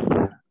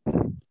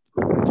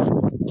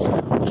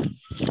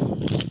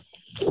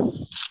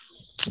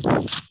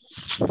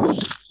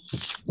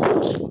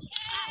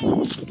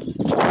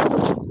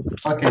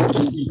 Okay,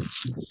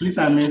 please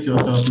unmute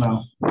yourself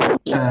now.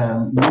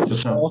 Mute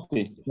yourself.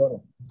 Okay. Sorry.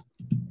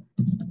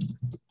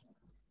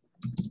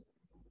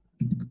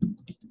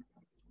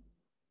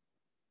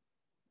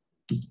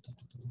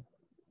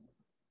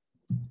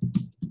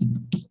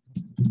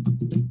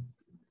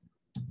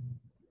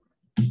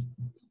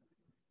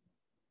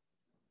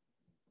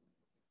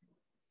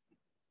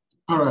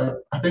 All right,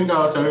 I think that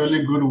was a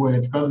really good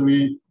word because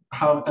we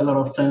have a lot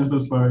of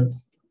senses for it.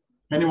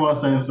 Any more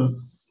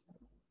senses?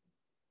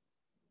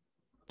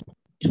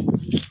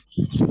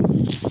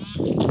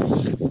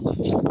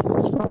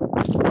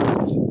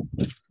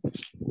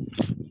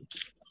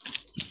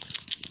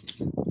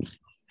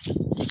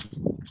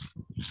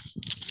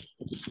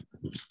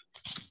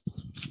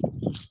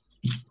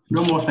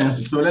 No more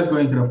senses. So let's go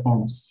into the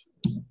forms.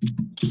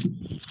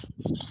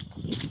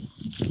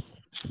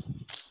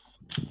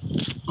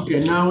 Okay,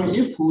 now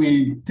if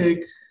we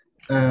take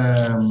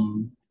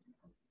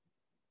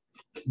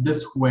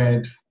this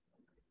word,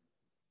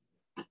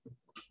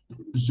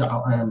 ʒiɛɣu,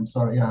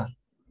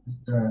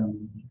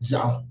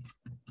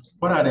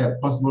 what are the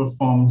possible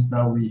forms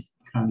that we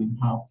can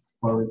have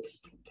for it?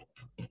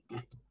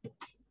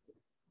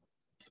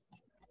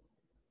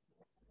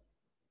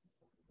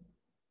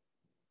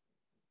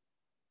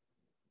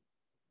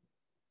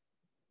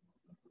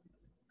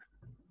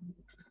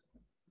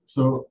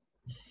 So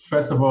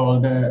first of all,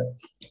 the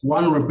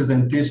one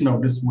representation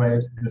of this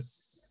word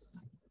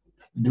is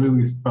the way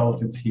we've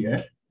spelled it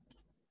here.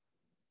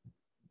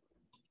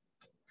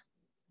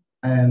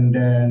 And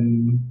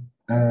then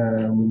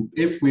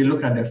if we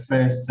look at the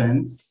first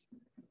sense,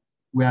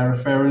 we are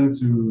referring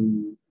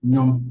to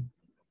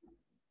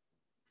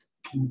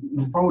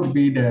what would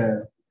be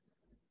the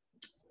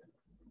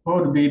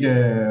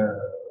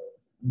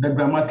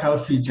grammatical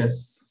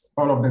features,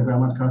 all of the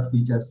grammatical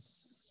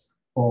features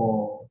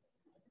for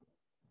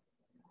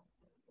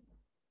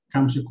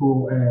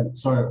Kamshiko,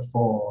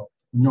 for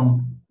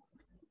Nyom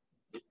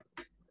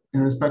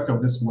in respect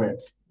of this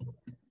word.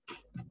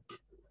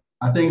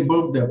 I think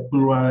both the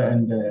plural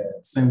and the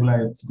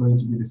singular it's going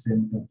to be the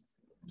same thing.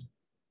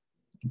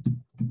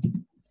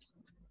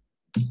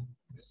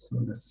 So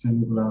the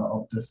singular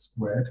of this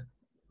word.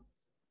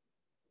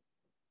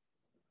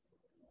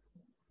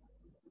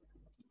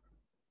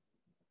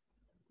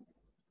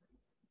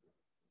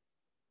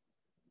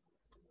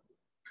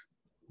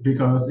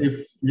 Because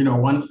if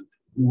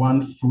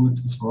one fruit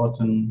is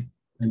rotten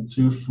and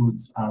two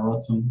fruits are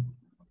rotten,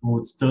 we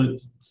would still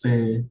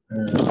say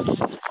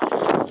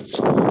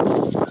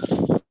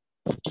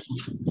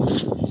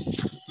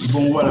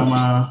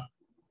Bongwalama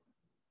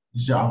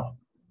Ʒiɛɣu.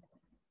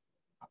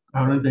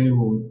 I don't think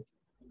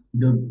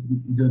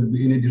there'll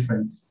be any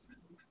difference.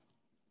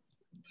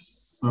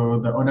 So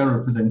the other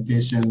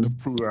representation,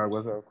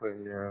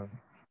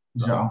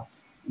 Ʒiɛɣu,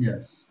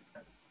 yes.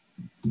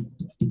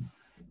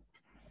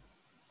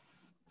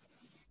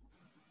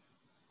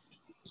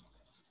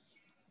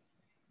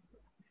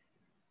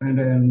 And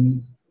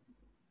then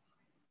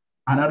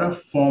another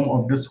form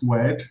of this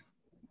word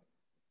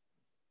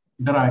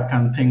that I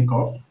can think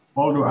of,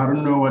 although I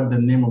don't know what the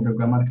name of the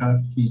grammatical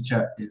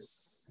feature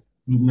is,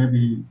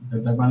 maybe the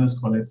Dagbani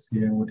scholars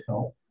here would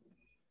help.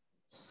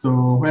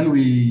 So when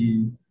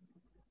we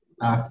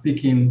are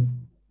speaking,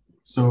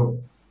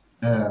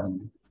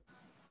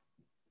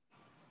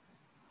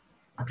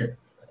 okay,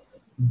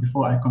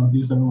 before I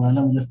confuse everyone,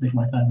 let me just take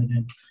my time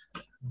again.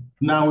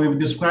 Now we've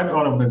described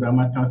all of the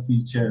grammatical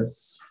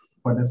features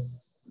for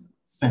this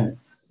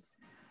sense.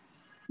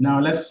 Now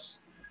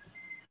let's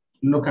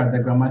look at the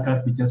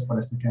grammatical features for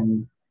the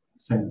second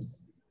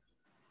sense.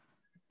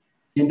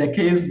 In the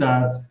case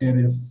that it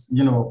is,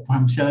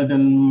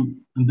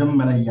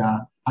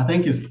 I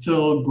think it's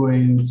still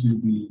going to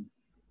be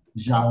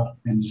ʒiɛɣu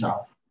and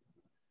ʒiɛɣu.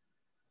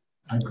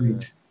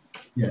 Agreed,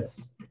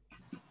 yes.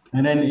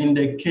 And then in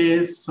the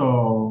case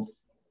of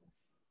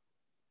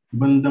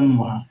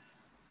Bundamwa,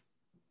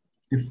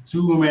 if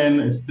two men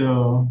is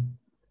still,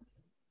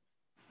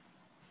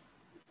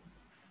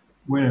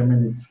 wait a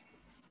minute,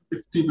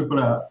 if two people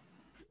are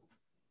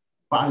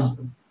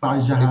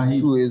If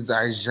two is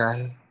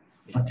Ajay,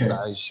 okay.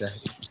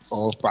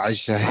 Or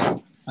Pajay.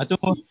 I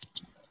don't know.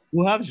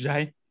 We have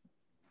Ʒiɛɣu.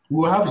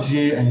 We have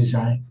J and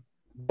Ʒiɛɣu.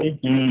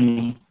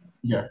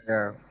 Yes.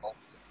 Yeah.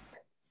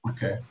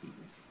 Okay.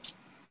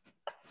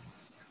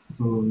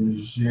 So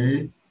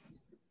J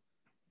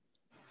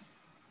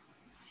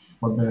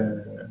for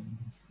the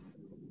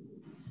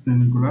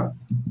singular.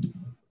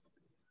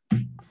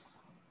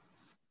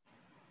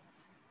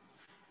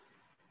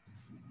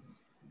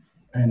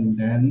 And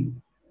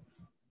then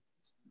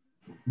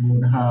we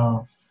would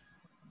have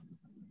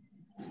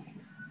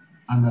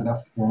another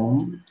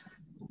form.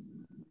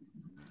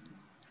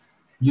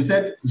 You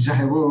said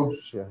Ʒiɛɣu.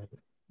 Yeah.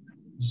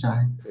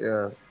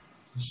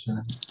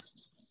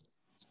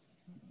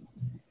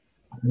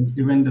 I think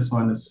even this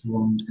one is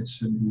wrong. It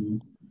should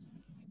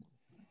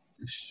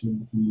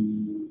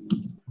be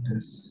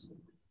this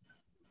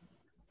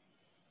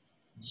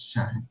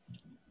Ʒiɛɣu.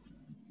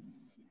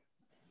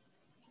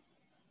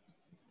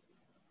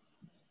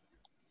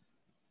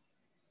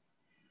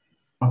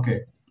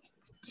 Okay,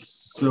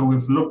 so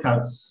we've looked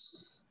at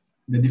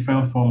the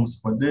different forms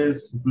for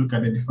this. We've looked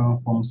at the different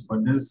forms for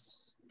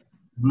this.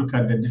 We've looked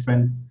at the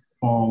different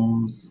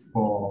forms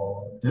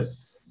for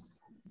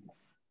this.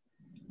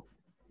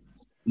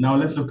 Now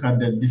let's look at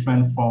the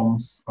different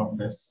forms of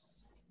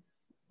this.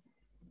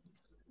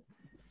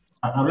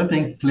 I don't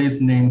think place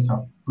names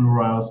have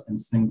plurals and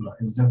singular.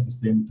 It's just the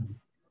same thing.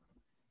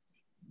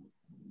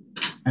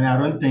 And I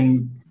don't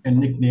think a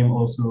nickname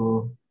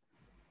also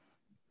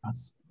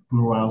has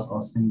plurals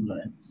or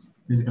singular. It's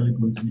basically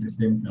going to be the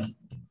same thing.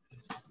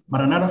 But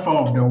another form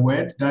of the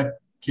word that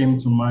came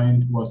to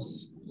mind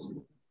was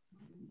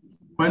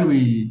when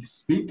we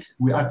speak,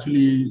 we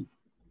actually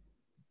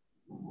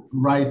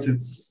write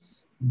it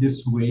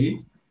this way.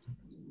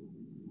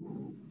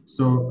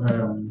 So,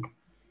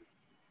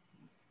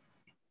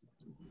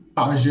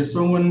 paɣa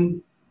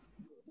someone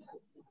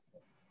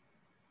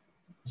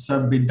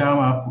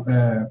sabidama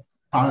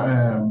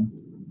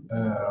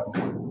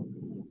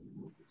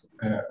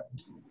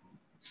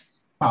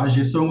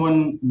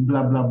someone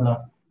blah blah blah.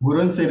 We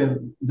don't say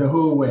the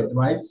whole word,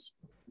 right?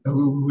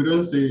 We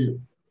don't say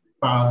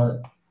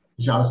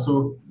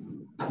so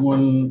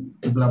one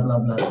blah blah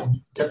blah.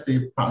 Just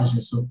say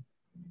so.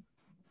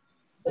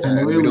 And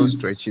the way we don't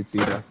stretch it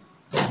either.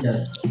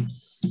 Yes.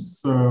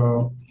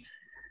 So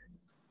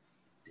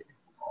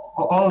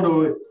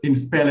although in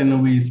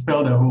spelling we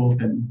spell the whole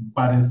thing,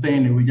 but in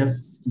saying it we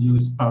just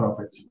use part of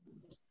it.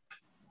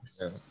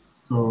 Yeah.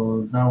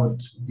 So that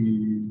would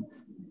be.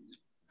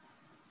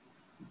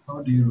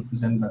 How do you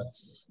represent that?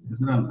 Is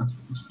it an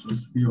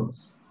apostrophe or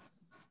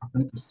I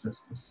think it's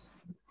just this.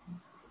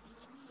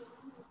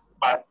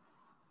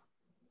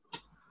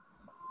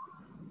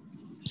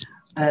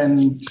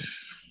 And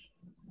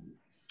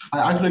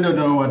I actually don't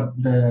know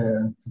what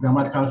the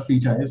grammatical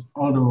feature is,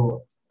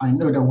 although I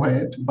know the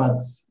word, but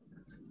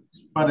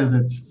what is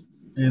it?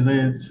 Is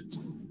it?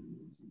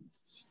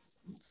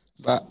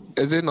 But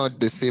is it not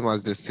the same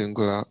as the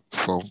singular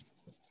form?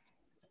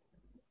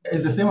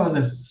 It's the same as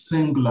a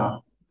singular,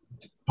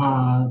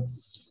 but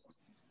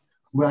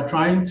we are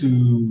trying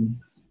to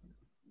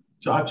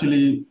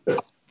actually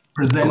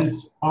present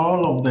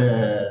all of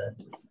the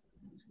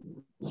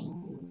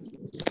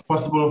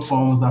possible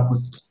forms that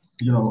could,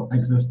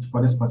 exist for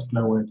this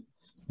particular word,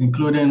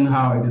 including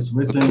how it is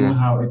written, okay,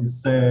 how it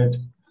is said,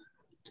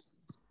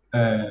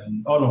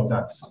 and all of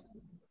that.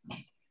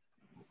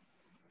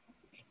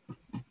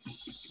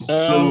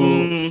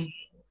 So,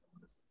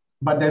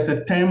 but there's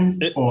a term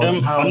for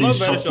how I'm they not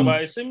very shorten. sure,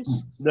 but it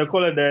seems they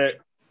call it the,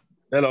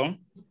 hello?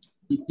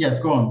 Yes,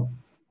 go on.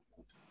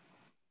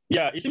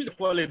 Yeah, it seems to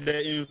call it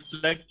the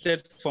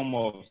inflected form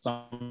of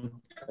something.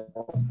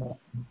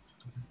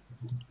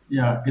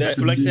 Yeah, the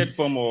inflected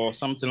form or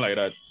something like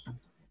that.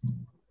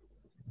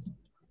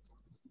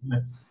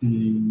 Let's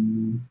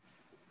see.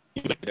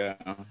 Yeah.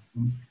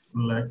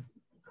 Inflected.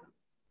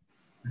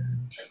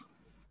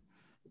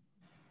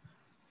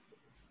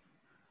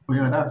 Oh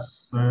yeah,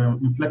 that's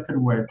inflected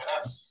words.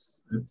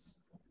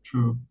 It's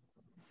true.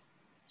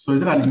 So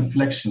is it an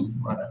inflection,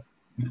 rather?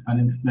 An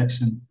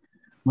inflection.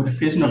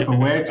 Modification of a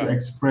word to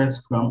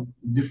express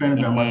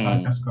different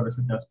grammatical categories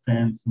such as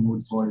tense,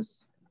 mood,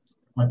 voice.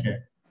 Okay.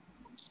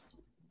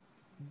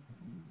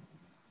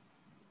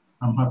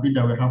 I'm happy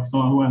that we have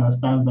someone who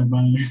understands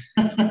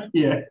Dagbani.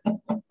 Yeah.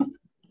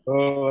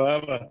 Oh,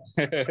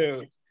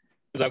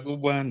 it's a good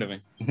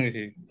one.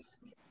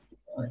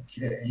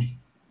 Okay.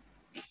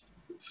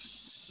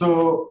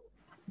 So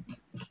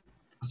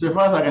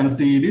far as I can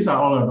see, these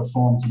are all of the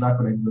forms that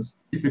could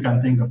exist. If you can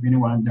think of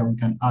anyone, then we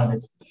can add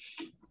it.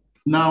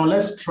 Now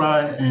let's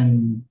try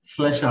and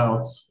flesh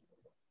out.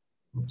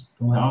 Oops,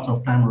 we're out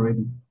of time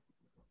already.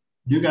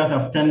 Do you guys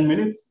have 10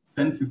 minutes,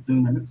 10,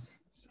 15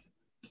 minutes?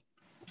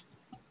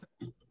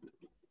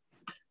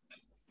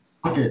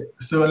 Okay,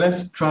 so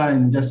let's try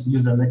and just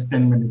use the next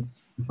 10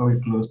 minutes before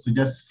we close to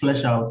just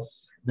flesh out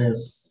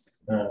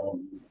this,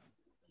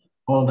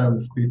 all that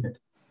we've created.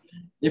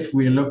 If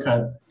we look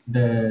at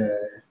the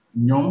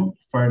nyom,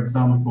 for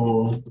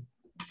example,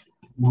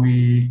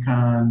 we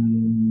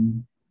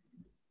can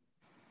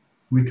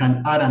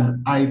add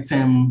an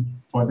item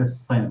for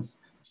this sense.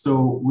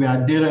 So we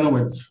are dealing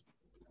with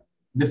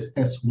this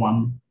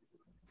S1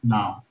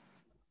 now.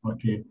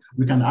 Okay,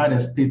 we can add a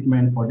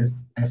statement for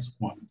this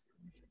S1.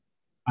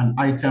 An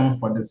item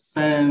for the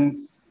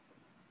sense.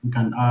 We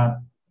can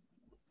add,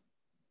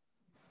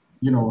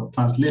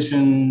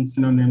 translation,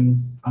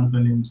 synonyms,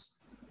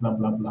 antonyms, blah,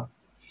 blah, blah.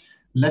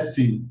 Let's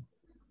see.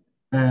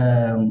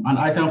 An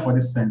item for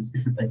the sense,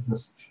 if it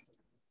exists.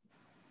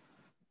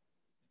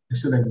 It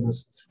should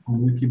exist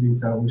on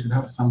Wikidata. We should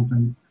have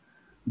something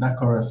that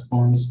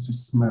corresponds to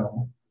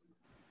smell.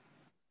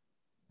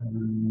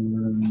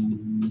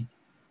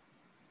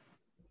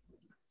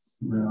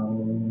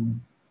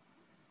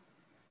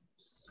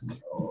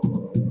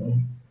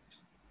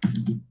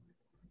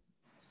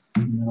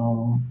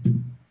 Smell.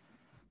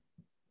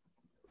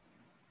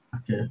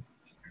 Okay.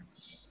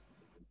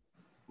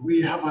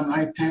 We have an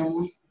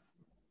item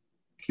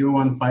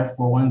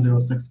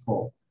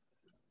Q1541064,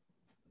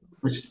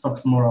 which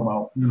talks more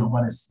about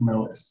what a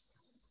smell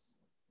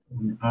is.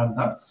 We add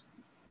that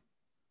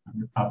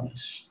and we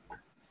publish.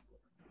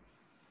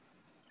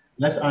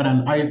 Let's add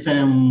an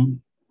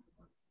item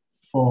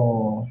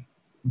for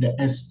the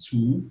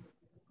S2.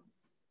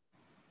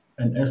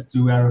 And S2,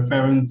 we are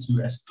referring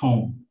to a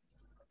stone.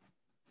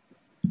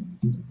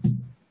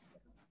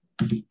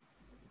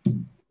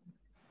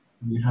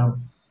 We have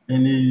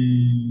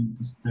any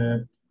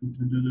disturbed,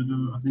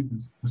 I think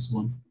it's this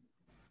one.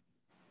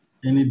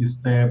 Any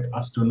disturbed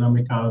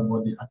astronomical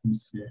body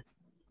atmosphere.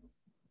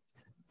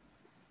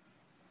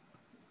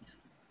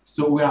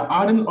 So we are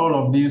adding all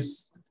of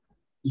these,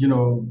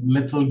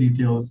 little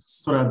details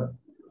so that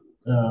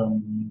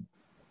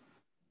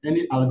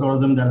any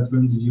algorithm that is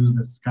going to use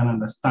this can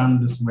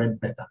understand this word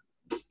better.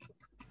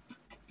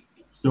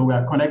 So we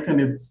are connecting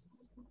it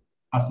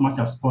as much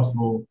as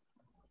possible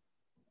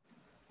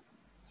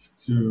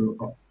to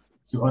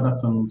other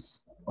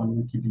terms on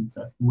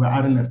Wikidata. We're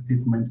adding a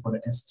statement for the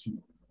S2.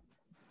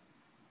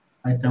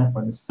 Item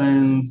for the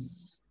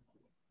sense,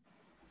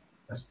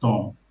 a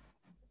storm.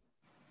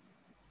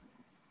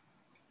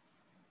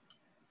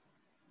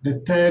 The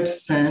third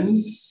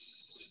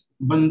sense,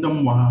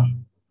 bandamwa,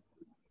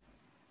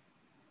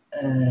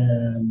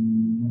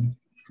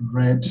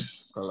 red.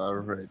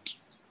 Color red.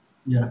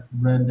 Yeah,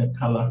 red, the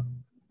color.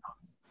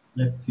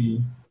 Let's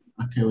see.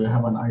 Okay, we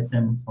have an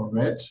item for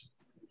red.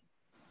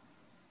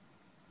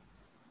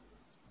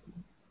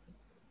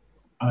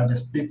 The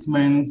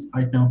statements,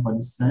 item for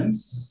the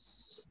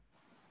sense,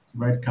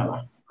 red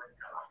color.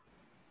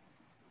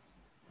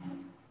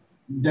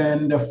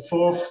 Then the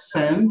fourth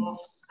sense,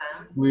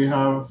 we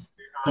have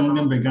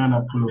something began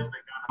a clue.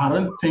 I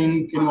don't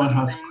think anyone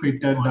has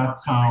created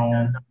that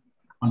town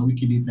on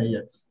Wikidata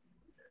yet.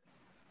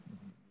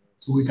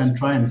 So we can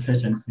try and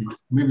search and see.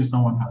 Maybe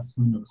someone has,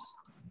 who knows?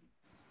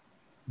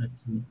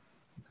 Let's see.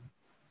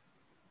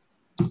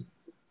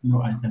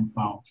 No item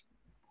found.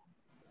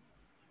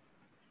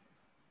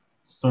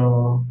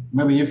 So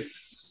maybe if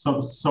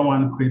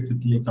someone creates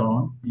it later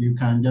on, you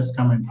can just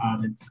come and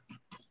add it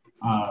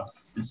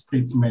as a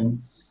statement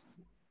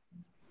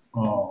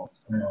of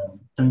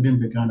something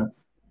began a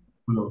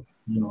flow,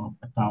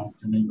 a town,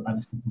 and then you add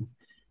a statement.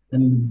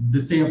 And the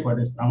same for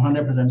this, I'm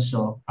 100%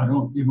 sure. I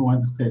don't even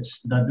want to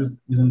search that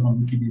this isn't on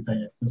Wikidata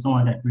yet. So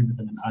someone can create it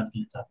and add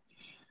data.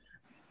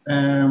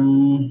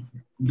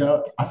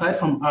 Aside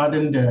from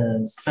adding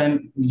the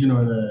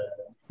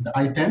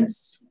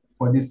items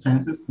for these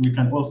senses, we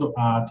can also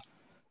add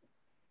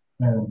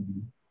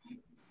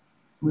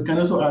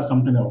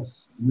something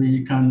else.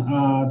 We can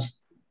add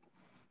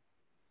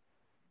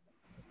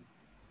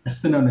a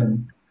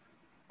synonym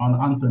on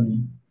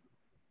antony.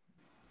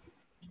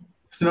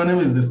 Synonym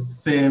is the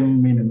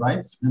same meaning,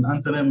 right? And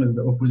antonym is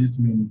the opposite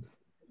meaning,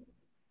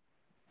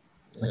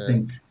 I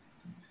think.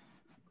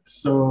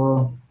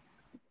 So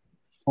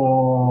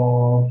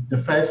for the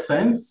first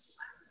sense,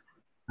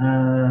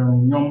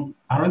 no,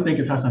 I don't think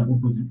it has an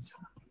opposite.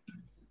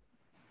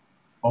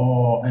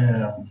 Or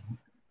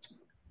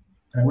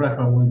what I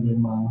call or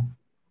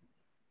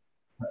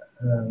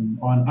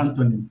an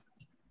antonym.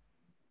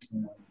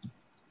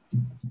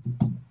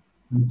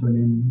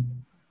 Antonym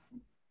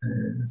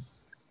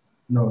is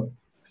no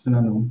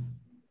synonym.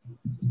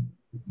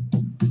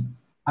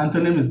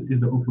 Antonym is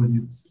the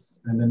opposite,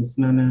 and then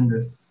synonym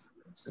is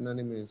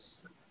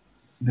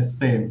the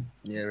same.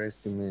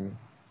 Nearest in meaning.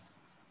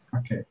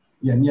 Okay.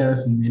 Yeah,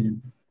 nearest in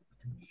meaning.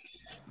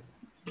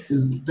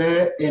 Is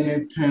there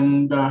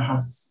anything that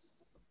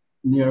has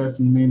nearest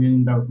in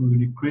meaning that we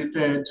already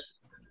created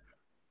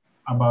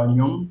about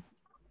Nyom?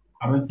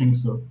 I don't think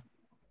so.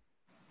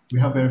 We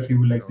have very few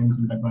Lexemes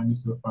in Dagbani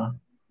so far.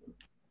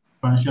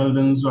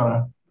 Pansheldon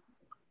Zora.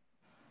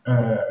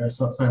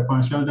 Sorry,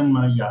 Pansheldon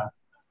Maya.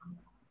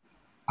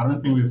 I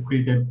don't think we've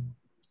created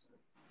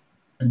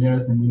a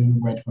nearest in meaning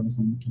word for this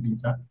in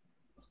Wikidata.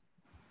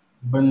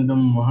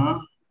 Bandam Moha.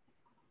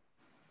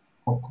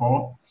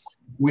 Koko.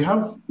 We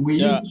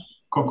use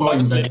Koko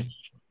in the.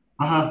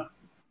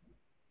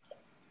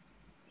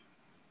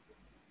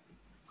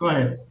 Go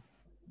ahead.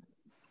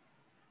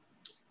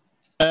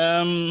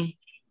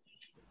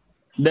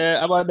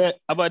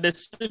 About the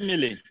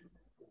simile,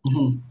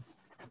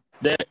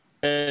 the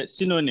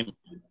synonym.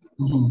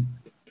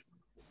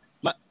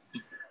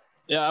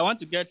 Yeah, I want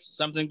to get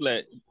something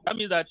clear. That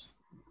means that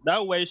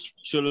that way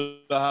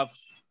should have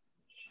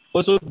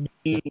also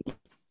been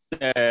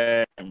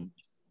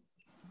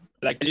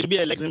like it should be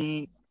a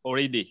Lexeme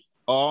already,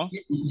 or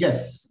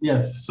yes.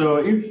 So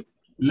if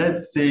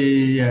let's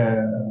say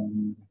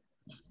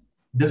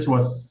this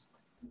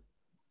was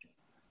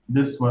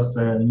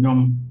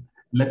num,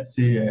 let's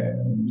say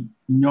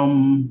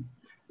num,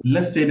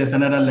 let's say there's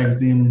another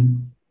Lexeme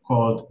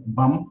called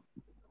bum.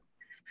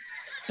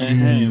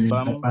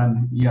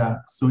 bum. Yeah,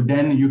 so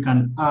then you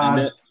can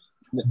add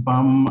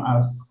bum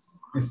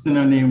as a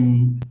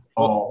synonym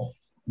of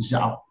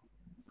Ʒiɛɣu.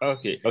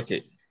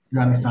 Okay. You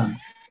understand?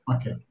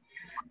 Okay.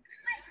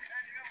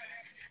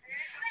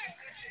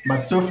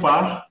 But so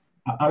far,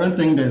 I don't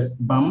think there's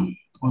bum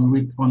on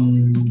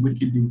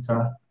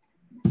Wikidata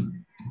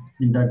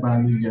in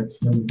Dagbani yet.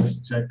 Let me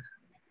just check.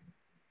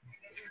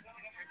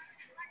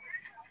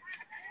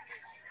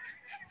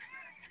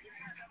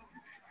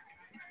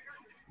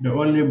 The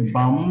only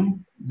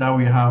bum that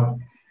we have,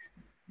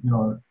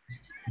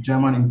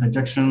 German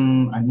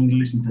interjection and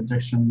English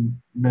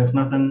interjection, there's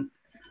nothing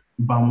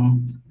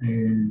bum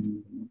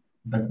in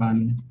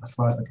Dagbani as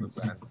far as I can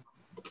see.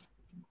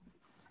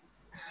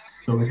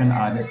 So we can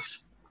add it.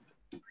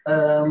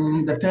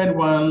 The third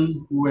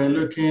one, we're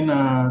looking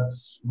at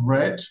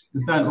red.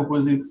 Is that an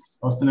opposite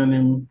or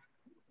synonym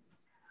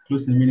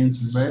close in meaning to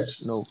red?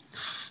 No.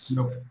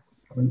 Nope,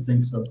 I don't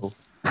think so. No.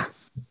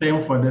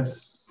 Same for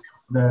this,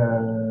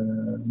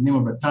 the name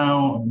of the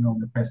town or the name of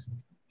the person.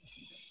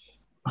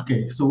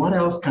 Okay, so what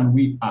else can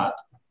we add?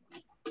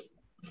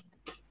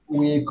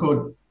 We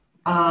could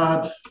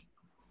add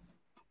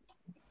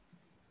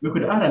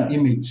an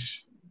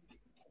image.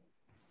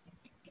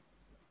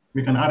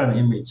 We can add an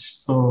image.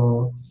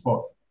 So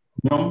for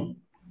num,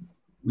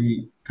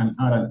 we can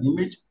add an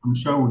image. I'm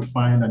sure we'll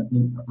find an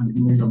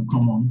image on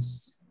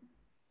Commons.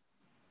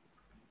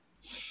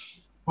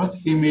 What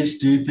image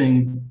do you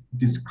think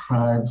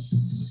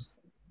describes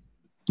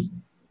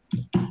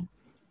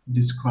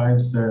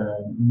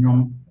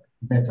num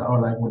better,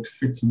 or like what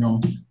fits num?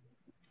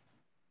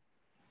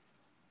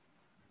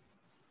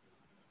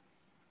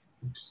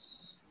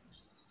 Oops.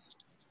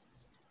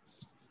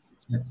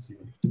 Let's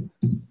see.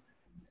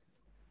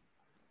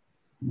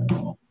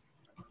 No.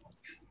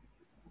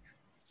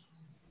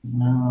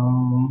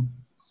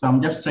 So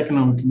I'm just checking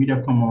on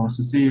Wikimedia Commons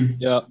to see if...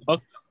 Yeah.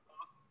 Okay.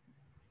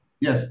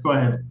 Yes, go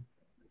ahead.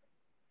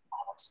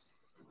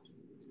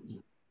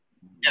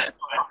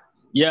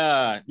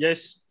 Yeah.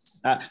 Yes.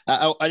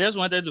 I just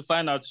wanted to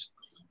find out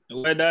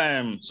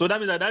whether so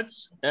that means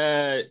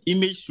that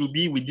image should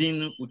be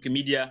within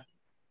Wikimedia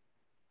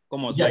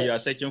Commons that you are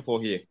searching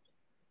for here.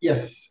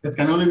 Yes, it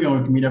can only be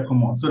on Wikimedia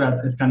Commons so that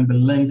it can be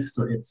linked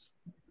to it.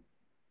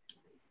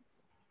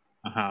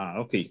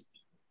 Okay.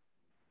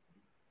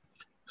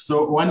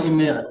 So one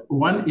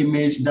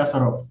image that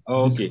sort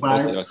of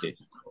describes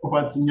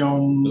what's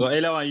young. So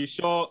earlier on, you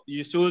showed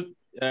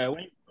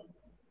when.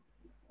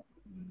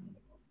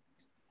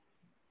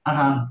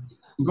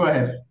 Go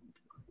ahead.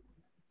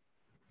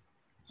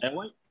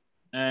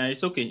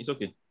 It's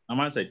okay. I'm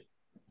answered.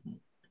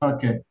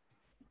 Okay.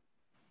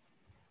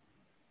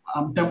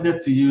 I'm tempted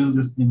to use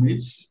this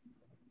image.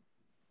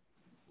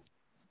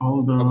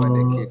 Although. How about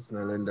the kids,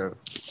 Melinda,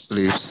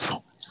 please?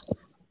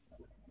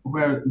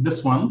 Where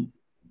this one?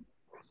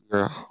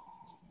 Yeah.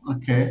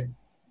 Okay.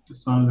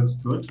 This one looks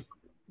good.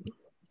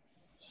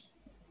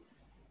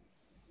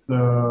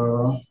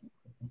 So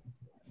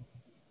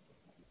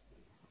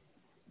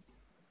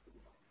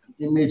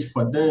image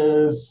for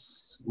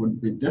this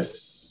would be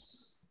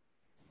this.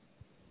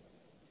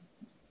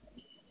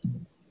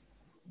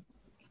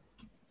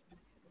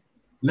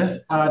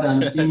 Let's add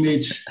an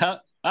image. How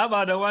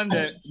about the one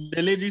that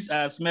the ladies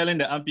are smelling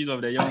the armpits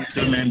of the young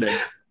children there?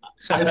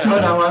 I saw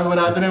that one, but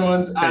I didn't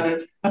want to add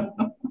it.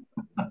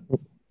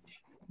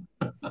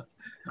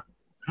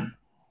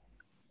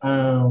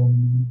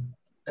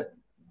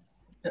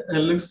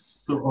 It looks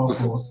so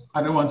awful.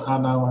 I don't want to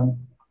add that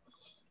one.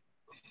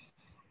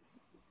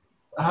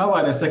 How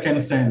about the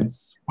second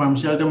sense? From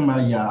Sheldon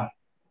Maria.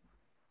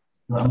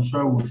 So I'm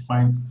sure we'll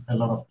find a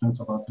lot of things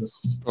about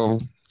this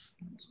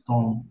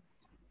storm.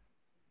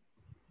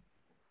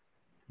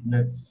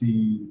 Let's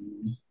see.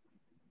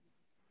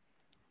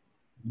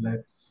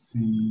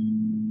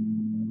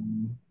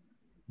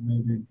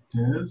 Maybe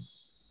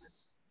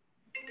this.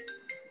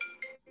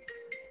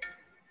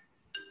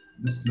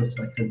 This looks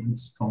like a good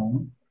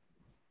storm.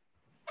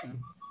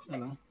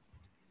 Hello.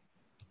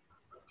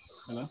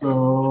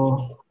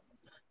 So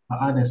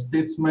I add a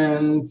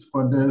statement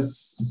for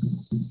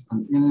this,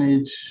 an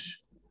image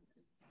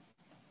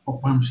for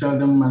Pam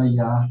Sheldon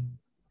Maria.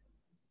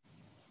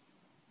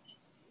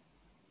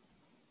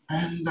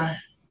 And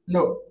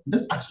no,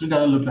 this actually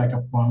doesn't look like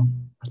a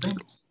poem. I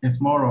think it's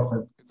more of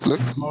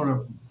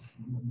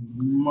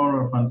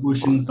an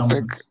ocean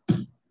something.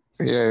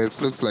 Yeah,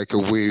 it looks like a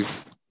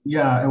wave.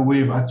 Yeah, a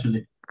wave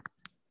actually.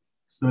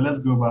 So let's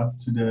go back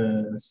to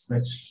the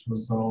search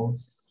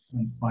results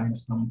and find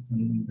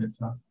something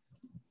better.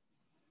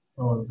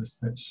 Oh, the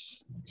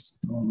search.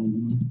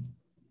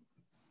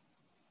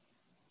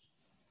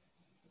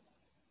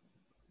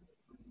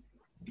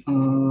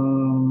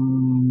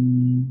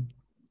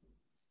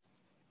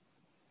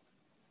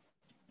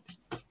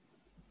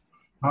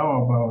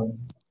 How about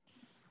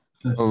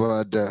this?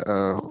 Over the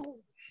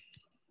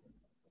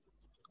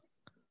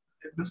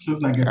This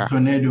looks like a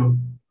tornado.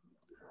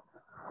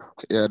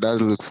 yeah, that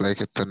looks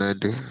like a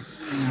tornado.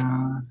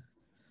 Yeah.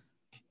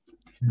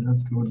 Okay,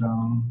 let's go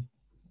down.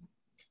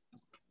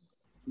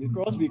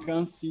 Because we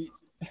can't see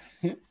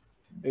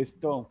a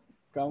storm.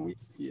 Can we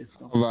see a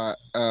storm? But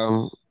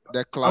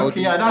the cloudy.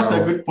 Okay, yeah, that's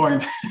a good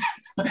point.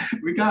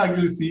 We can't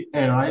actually see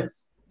air, right?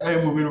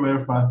 Air moving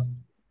very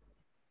fast.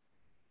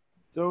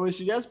 So we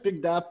should just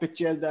pick that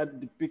picture that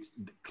depicts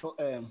the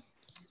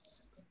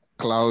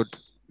cloud,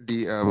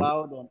 the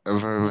cloud and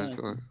environment.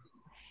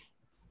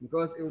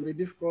 Because it will be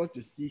difficult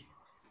to see.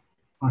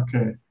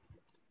 Okay,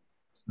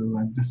 so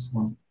like this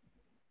one.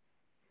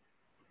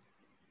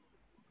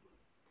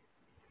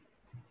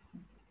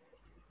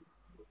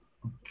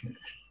 Okay.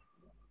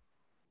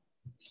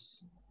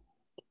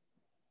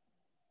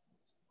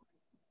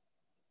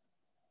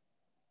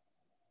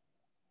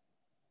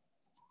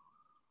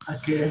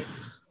 Okay.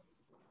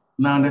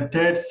 Now the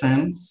third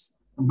sense,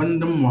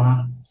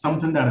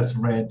 something that is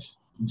red,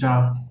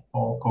 ja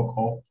or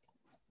cocoa.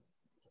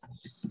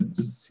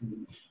 Let's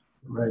see,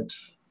 red.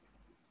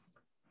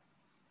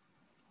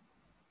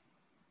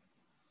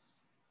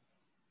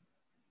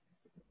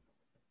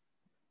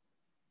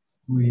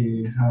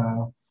 We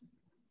have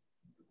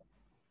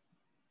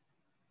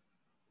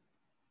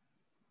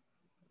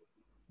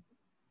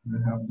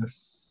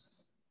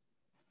this.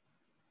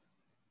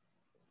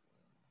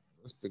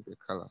 Let's pick the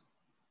color.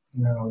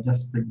 Yeah, I'll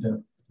just pick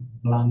the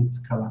blunt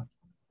color.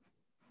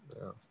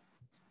 Yeah.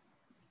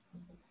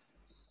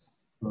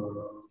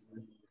 So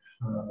we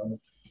have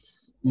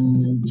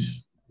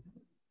image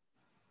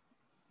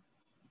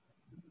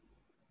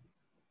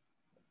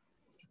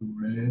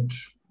red.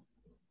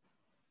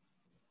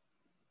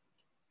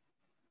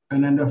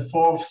 And then the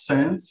fourth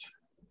sense,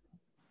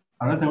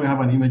 I don't think we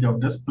have an image of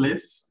this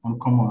place on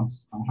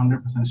Commons. I'm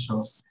 100%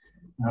 sure.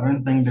 I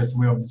don't think there's a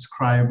way of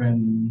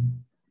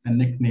describing a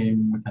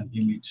nickname with an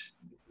image.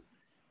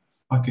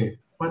 Okay,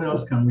 what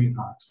else can we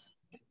add?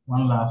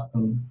 One last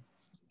thing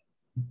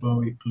before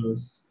we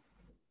close.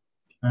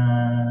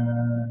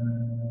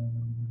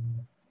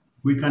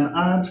 We can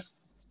add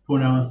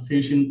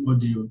pronunciation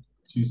audio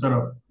to sort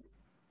of,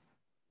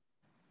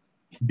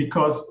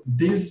 because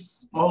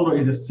this, although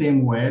it's the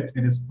same word,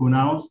 it is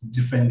pronounced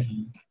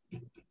differently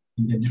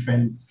in the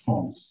different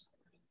forms.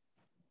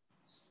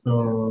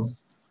 So,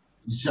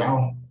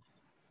 Ʒiɛɣu.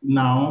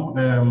 Now,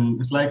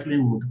 it's likely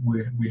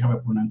we have a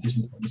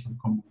pronunciation for this on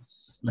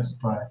Commons. Let's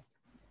try,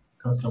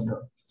 because of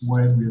the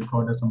words we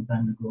recorded some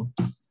time ago.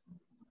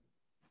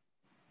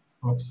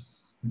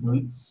 Oops, we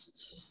don't.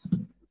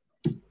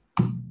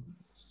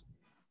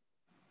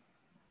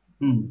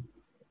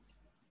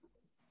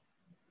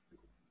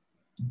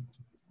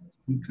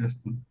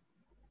 Interesting.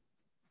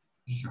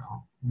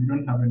 Ʒiɛɣu. We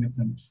don't have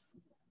anything.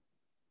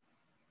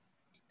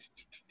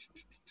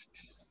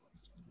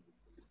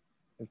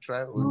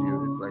 Try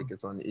audio, it's like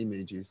it's on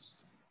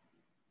images.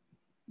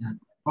 Yeah.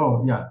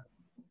 Oh, yeah.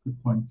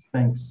 Good point.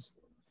 Thanks.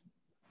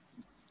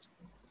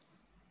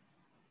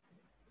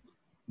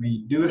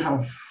 We do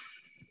have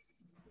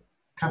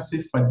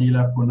Kasi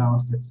Fadila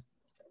pronounced it.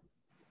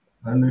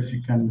 I don't know if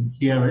you can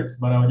hear it,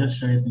 but I'll just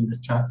share it in the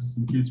chat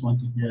in case you want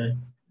to hear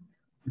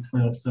it for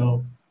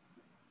yourself.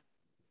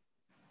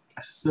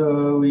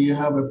 So we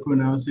have a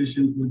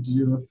pronunciation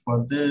audio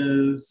for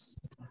this.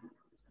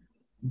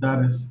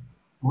 That is,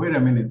 wait a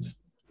minute.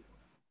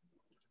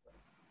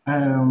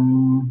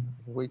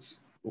 Which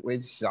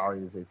Ʒiɛɣu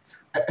is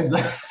it?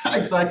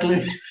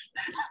 Exactly.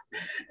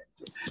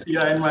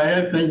 You're in my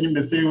head thinking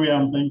the same way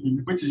I'm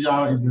thinking. Which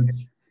Ʒiɛɣu is it?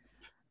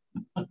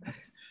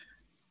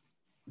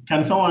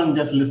 Can someone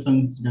just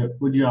listen to the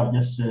audio I've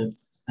just shared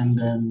and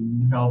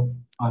then help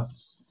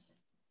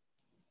us?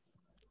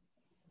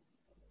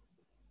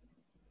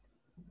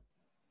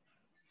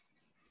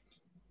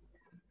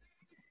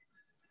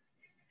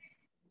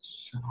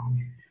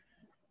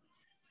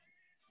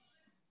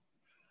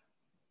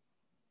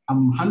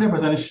 I'm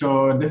 100%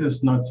 sure this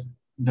is not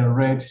the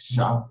red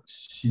Ʒiɛɣu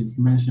she's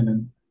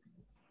mentioning,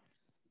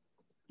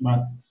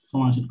 but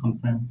someone should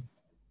confirm.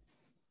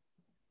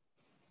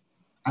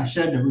 I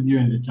shared the video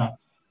in the chat.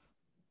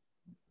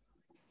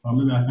 Or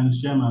maybe I can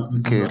share my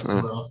audio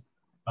as well.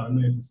 I don't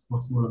know if it's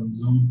possible on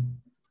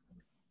Zoom.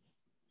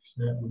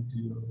 Share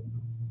audio.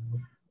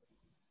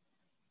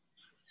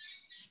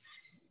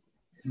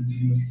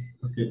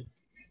 Okay.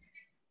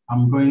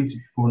 I'm going to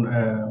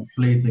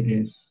play it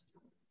again.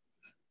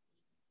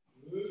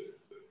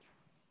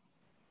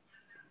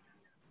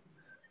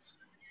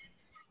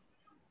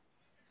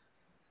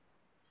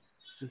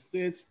 It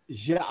says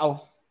Ʒiɛɣu.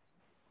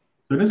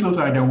 So this looks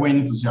like the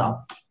wind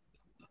Ʒiɛɣu.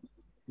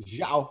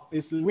 Ʒiɛɣu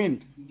is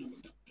wind.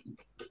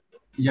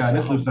 Yeah,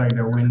 this looks like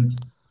the wind.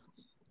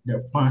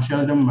 The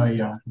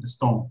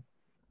storm.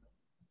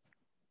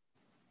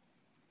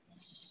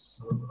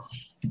 So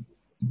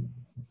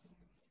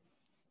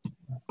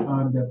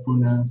add the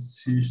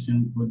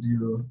pronunciation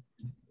audio.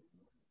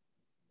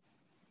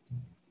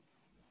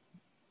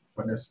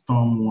 for the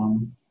storm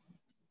one.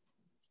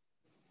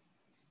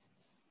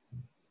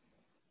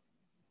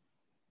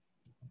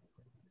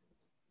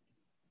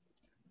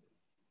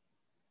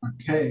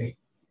 Okay.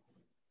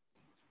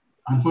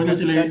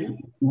 Unfortunately,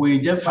 we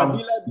just have.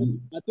 I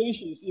think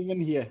she's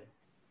even here.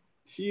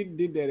 She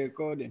did the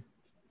recording.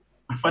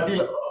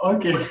 Fadila,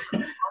 okay.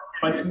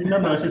 But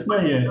no, she's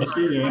not here. Is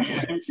she here?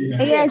 I think she's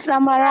here. Yes,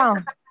 I'm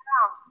around.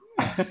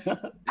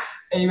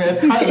 Hey, you're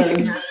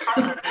silent.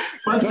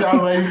 What's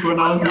your way you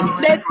pronounce it?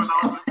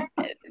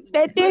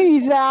 The thing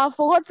is, I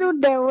forgot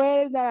the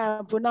way that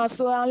I pronounce.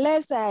 So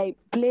unless I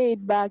play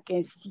it back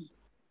and see,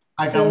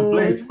 I can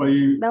play it for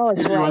you. That was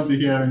if you want to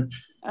hear it.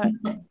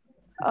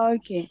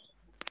 Okay.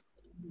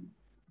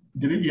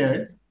 Did you hear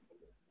it?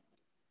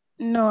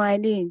 No, I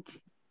didn't.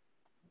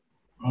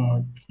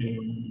 Okay.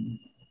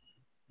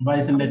 But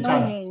it's in the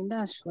chat.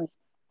 That's right.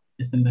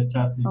 It's in the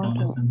chat. You can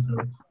listen to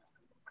it.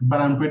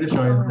 But I'm pretty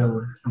sure it's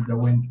the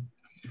wind.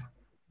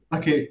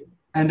 Okay.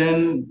 And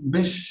then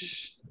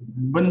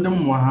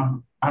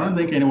I don't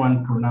think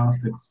anyone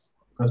pronounced it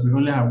because we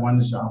only have one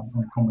ʒiɛɣu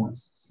on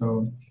commons.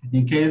 So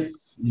in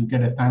case you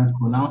get a time to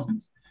pronounce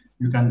it,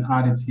 you can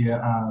add it here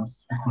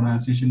as a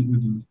pronunciation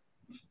audio.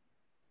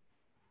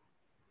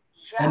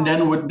 And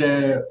then with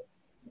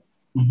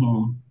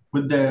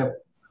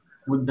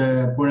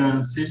the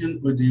pronunciation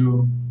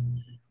audio,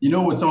 you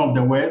know, with some of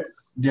the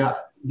words,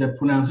 the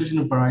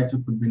pronunciation variety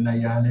could be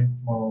Nayale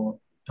or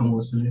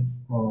Tamosile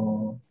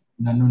or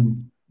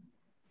Nanuni,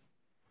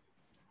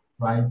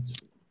 right?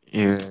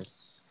 Yes.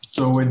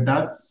 So with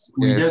that,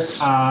 we just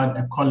add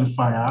a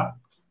qualifier,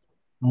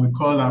 and we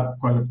call that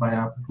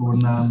qualifier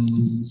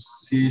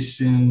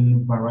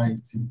pronunciation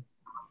variety.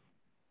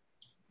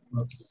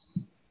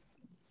 Oops.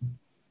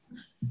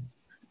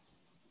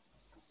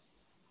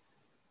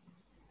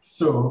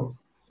 So,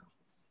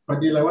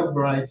 Fadila, what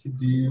variety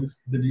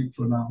did you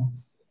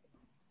pronounce?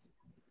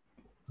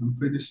 I'm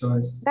pretty sure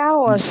it's that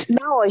was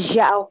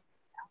ʒiɛɣu,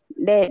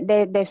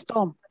 the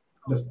storm.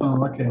 The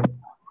storm, okay.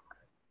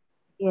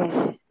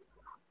 Yes.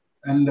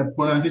 And the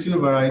pronunciation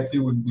variety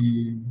would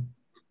be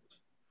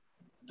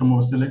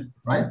Tomosile,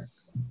 right?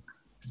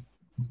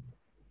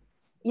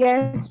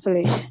 Yes,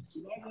 please.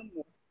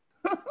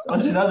 Oh,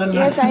 she doesn't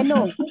know. Yes, I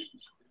know.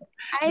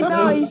 I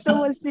know it's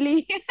so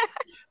silly.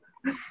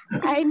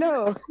 I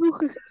know.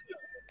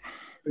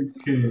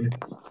 Okay,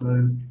 so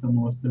it's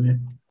Tomosile.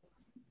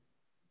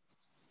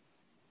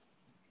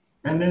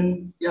 And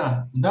then,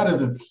 yeah, that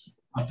is it,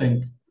 I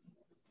think.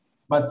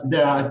 But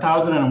there are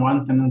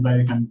 1,001 things that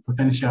you can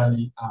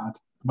potentially add.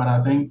 But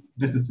I think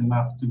this is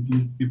enough to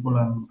give people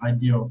an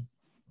idea of,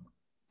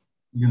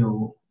 you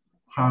know,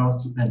 how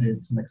to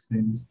edit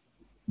Lexemes.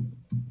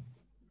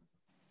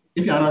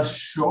 If you're not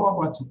sure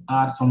what to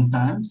add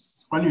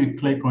sometimes, when you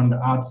click on the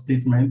add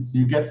statements,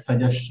 you get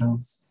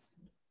suggestions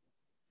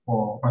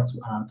for what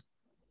to add.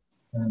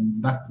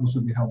 And that will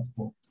also be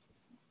helpful.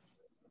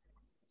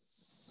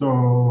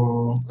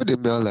 So. What do you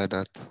mean like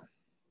that?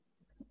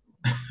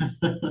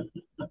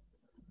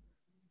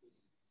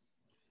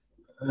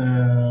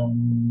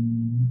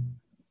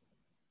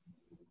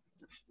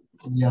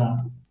 Yeah.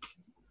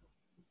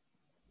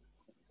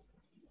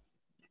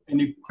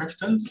 Any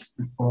questions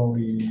before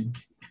we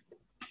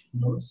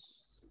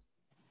close?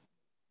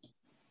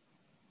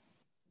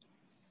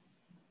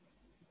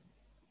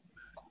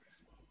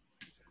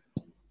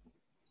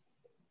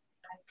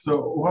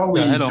 So what we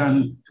can, go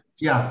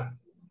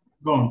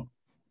on.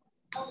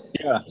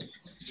 Yeah.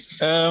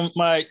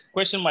 My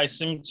question might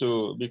seem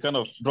to be kind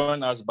of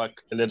drawing us back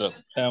a little.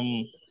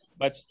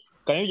 But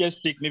can you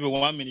just take maybe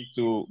 1 minute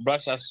to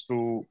brush us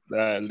through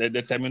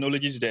the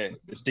terminologies there,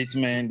 the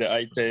statement, the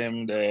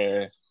item,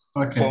 the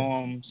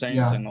form, sense,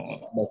 and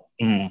all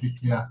that?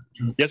 Yeah,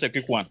 true. Just a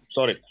quick one.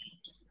 Sorry.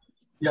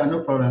 Yeah,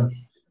 no problem.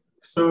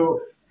 So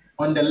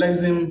on the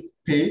Lexeme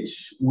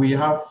page, we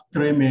have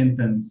three main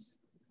things.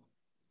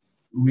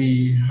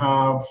 We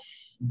have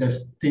the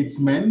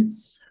statement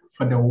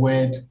for the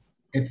word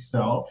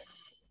itself.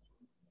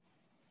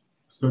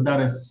 So that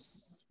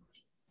is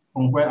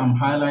from where I'm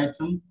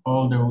highlighting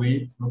all the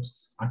way.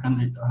 Oops, I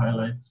can't hit the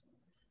highlight.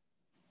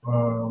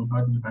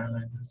 How do you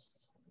highlight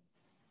this?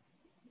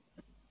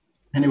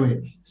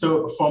 Anyway,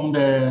 so from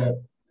the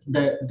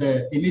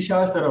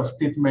initial set of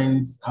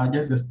statements are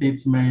just the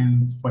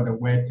statements for the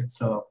word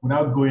itself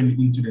without going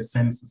into the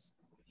senses.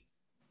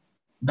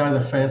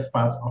 That's the first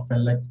part of a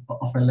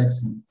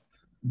lexeme.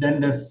 Then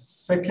the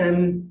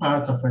second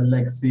part of a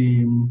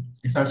lexeme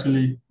is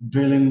actually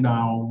drilling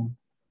down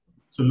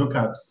to look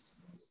at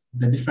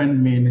the different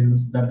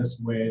meanings that this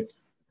word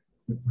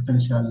could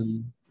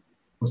potentially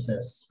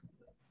possess.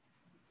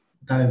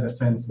 That is the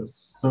senses.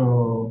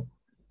 So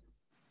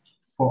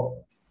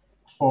for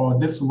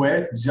this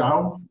word,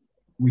 ʒiɛɣu,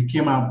 we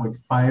came up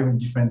with 5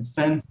 different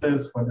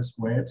senses for this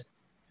word.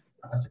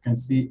 As you can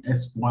see,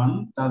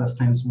 S1, that's a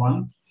sense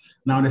 1.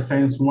 Now the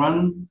sense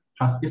 1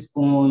 has its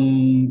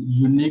own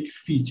unique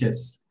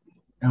features,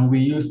 and we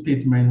use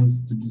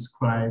statements to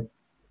describe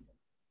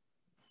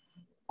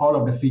all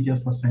of the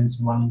features for sense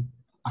 1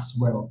 as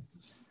well.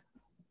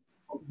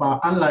 but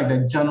unlike the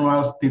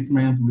general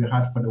statement we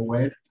had for the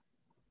word,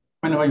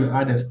 whenever you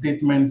add a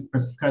statement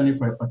specifically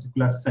for a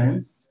particular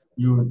sense,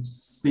 you would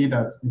see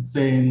that it's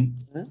saying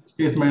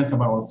statements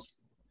about,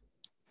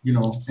 you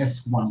know,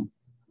 S1.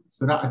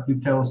 So that actually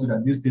tells you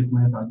that these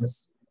statements are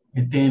just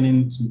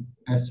pertaining to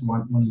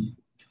S1 only.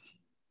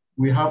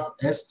 We have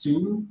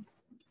S2,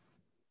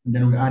 and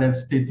then we added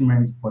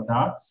statements for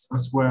that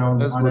as well.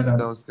 Let's go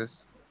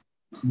downstairs.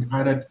 We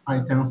added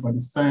items for the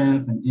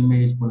sense and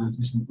image,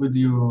 pronunciation,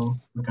 audio.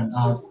 We can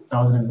add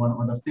 1,001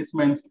 other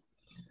statements.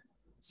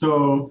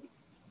 So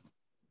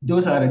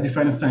those are the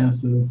different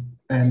senses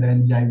and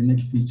then their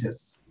unique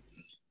features.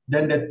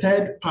 Then the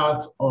third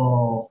part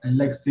of a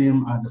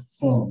lexeme are the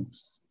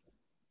forms.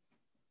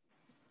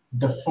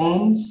 The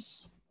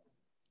forms,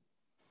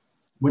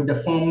 with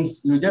the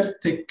forms, you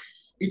just take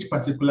each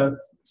particular,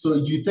 so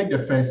you take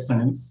the first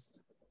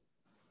sense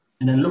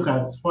and then look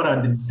at what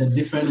are the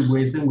different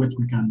ways in which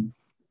we can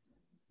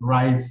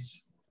write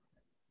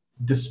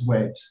this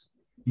word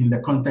in the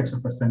context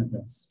of a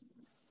sentence.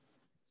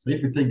 So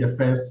if you take the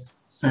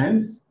first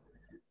sense,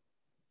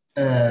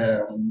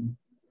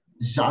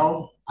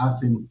 Ʒiɛɣu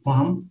as in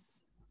palm,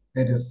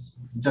 it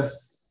is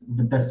just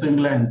the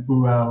singular and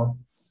plural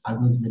are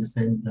going to be the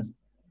same thing.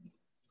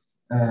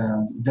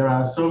 There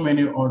are so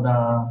many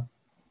other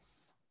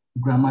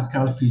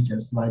grammatical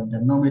features like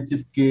the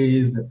nominative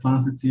case, the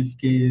transitive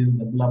case,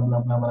 the blah,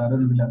 blah, blah, but I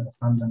don't really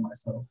understand them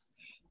myself.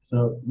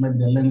 So maybe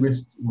the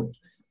linguists would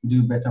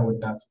do better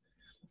with that.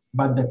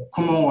 But the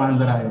common ones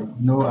that I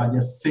know are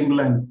just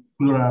singular and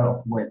plural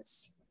of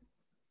words.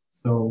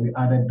 So we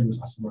added those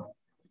as well.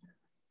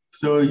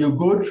 So you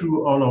go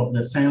through all of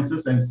the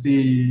senses and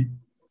see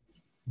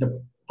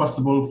the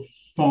possible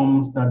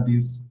forms that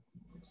these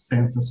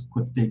senses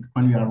could take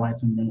when we are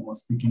writing them or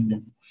speaking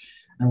them.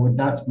 And with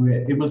that, we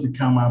were able to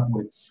come up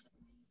with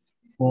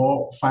 4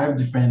 or 5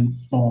 different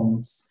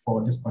forms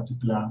for this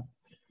particular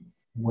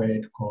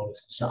word called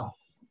Ʒiɛɣu.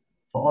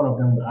 For all of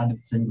them, we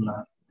added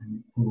singular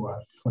and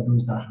plural for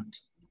those that had.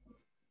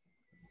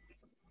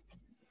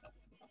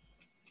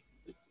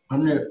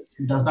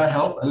 Does that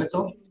help a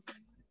little?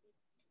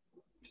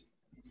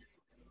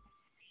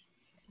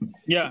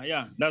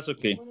 Yeah, that's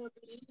okay.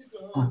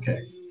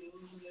 Okay.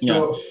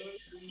 So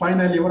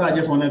finally, what I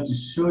just wanted to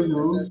show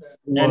you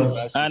was...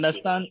 And I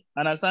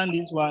understand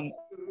this one.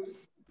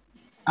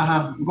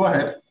 Go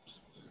ahead.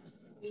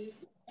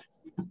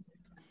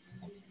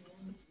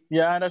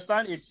 Yeah, I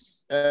understand it's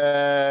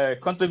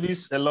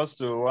contributes a lot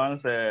to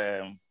one's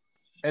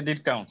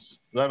edit counts. Is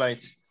that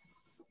right?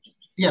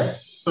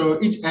 Yes, so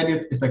each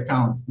edit is a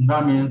count.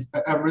 That means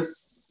every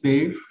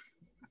save,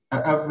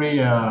 every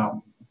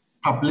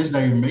publish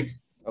that you make,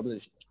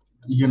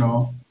 you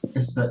know,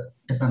 it's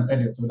an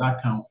edit, so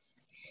that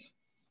counts.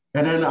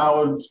 And then I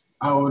would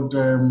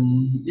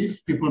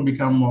if people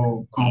become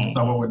more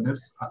comfortable with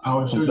this, I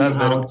will show you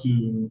how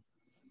to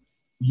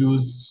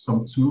use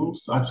some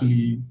tools to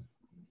actually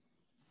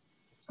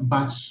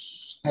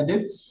batch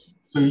edits.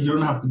 So you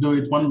don't have to do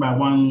it one by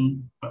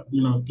one,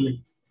 you know, click,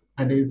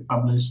 edit,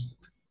 publish.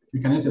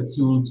 You can use a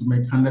tool to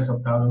make hundreds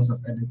of thousands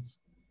of edits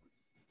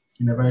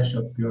in a very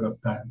short period of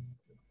time.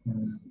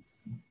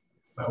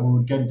 But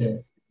we'll get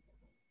there.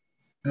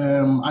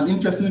 An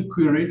interesting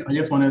query I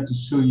just wanted to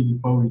show you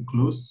before we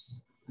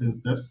close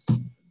is this.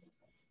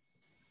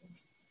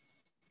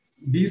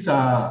 These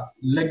are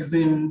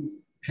Lexeme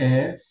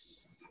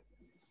pairs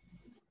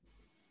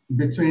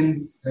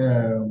between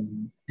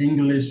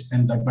English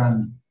and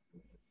Dagbani.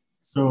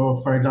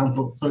 So for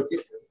example, so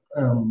if,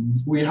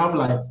 we have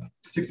like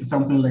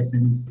 60-something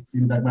Lexemes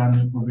in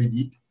Dagbani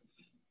already.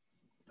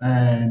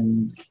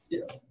 And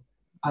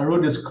I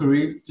wrote this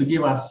query to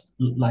give us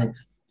like,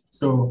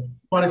 so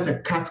what is a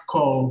cat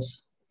called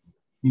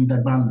in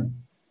Dagbani?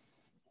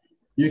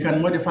 You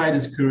can modify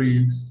this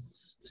query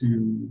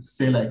to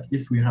say like,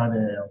 if we had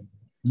a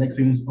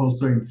Lexemes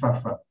also in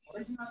Fafa,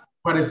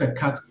 what is a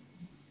cat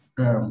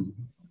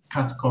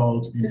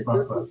called in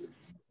Fafa?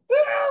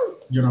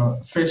 You know,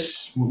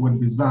 fish would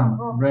be Zam,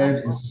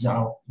 bread is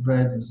Ʒiɛɣu,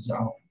 bread is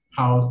Ʒiɛɣu,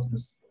 house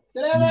is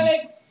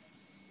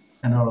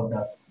and all of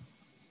that.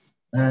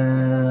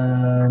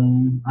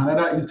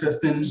 Another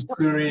interesting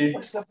query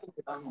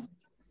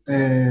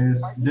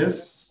is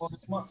this.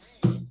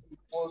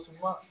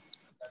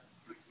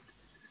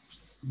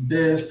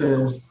 This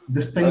is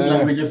distinct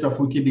languages of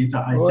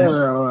Wikidata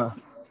items.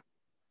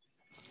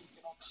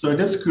 So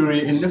this query,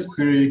 in this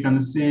query, you can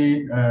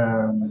see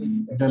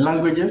the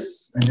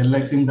languages and the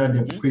lexemes that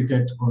they've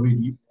created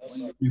already.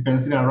 You can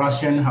see that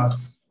Russian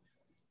has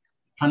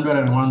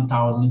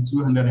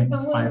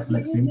 101,285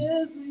 lexemes.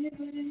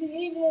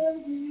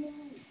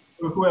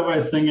 Whoever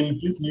is singing,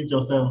 please mute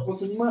yourself.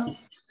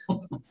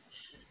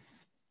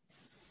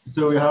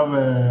 So we have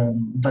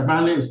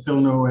Dagbani is still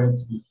nowhere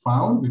to be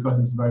found because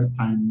it's very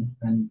tiny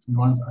and we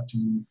want to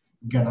actually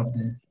get up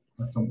there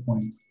at some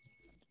point.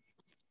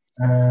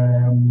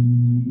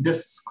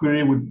 This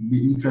query would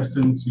be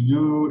interesting to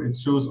you. It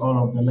shows all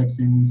of the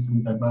lexemes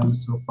in Dagbani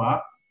so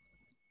far.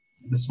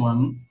 This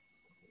one,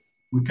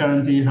 we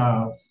currently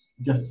have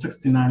just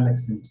 69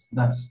 lexemes.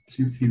 That's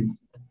too few.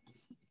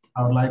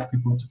 I would like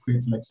people to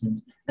create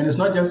lexemes. And it's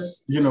not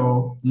just,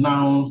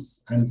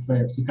 nouns and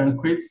verbs. You can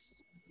create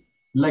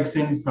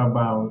lexemes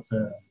about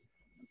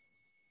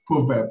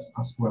proverbs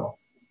as well.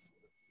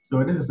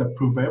 So this is a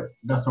proverb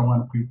that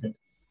someone created.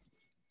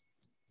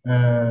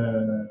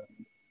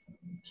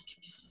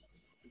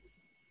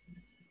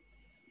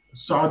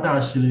 So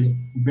actually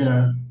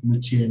better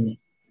nutrition.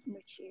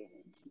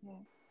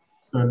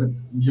 So that,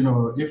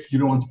 if you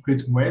don't want to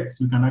create words,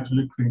 you can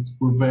actually create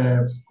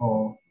proverbs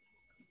or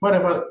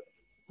whatever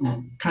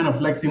kind of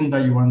lexeme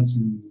that you want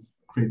to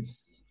create.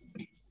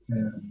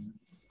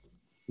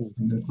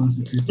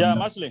 Yeah,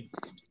 Masley.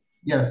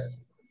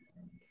 Yes.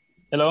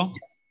 Hello.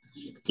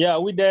 Yeah,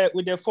 with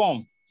the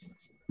form.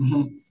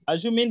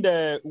 Assuming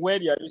the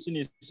word you are using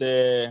is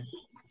a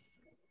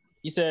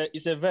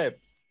verb.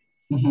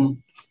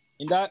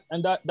 In that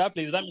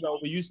place, that means I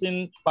will be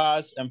using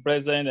past and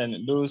present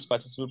and those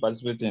participle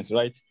things,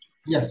 right?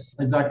 Yes,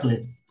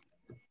 exactly.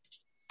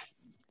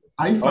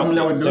 Are you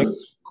familiar with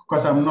those?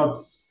 Because I'm not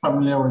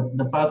familiar with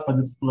the past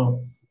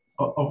participle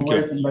of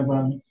words in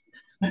Dagbani.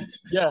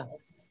 Yeah.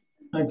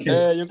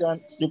 Okay.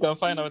 You can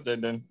find out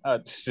and then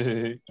add.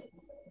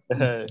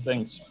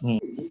 Thanks.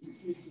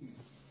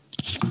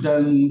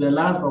 Then the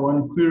last but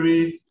one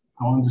query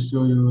I want to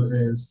show you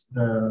is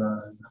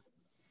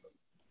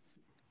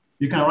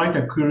you can write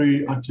a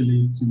query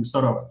actually to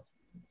sort of,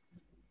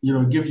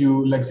 give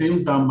you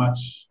lexemes that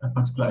match a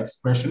particular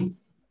expression.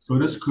 So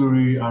this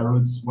query I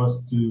wrote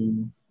was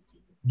to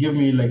give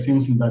me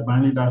lexemes in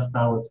Dagbani that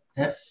start with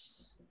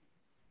S.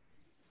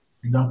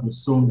 Example,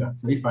 Songa.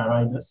 So if I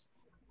run this,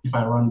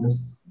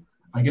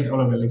 I get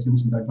all of the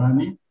lexemes in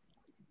Dagbani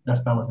that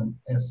start with an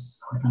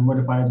S. I can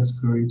modify this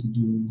query to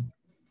do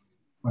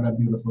other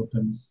beautiful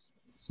things.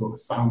 So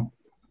Sam,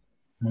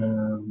 as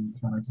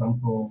an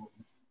example,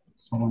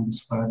 someone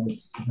described it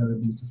very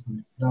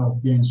beautifully. That was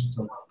the ancient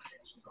talk.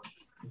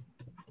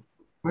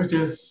 Which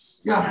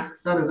is,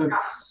 that is it.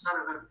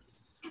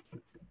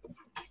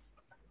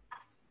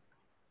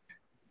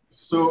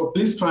 So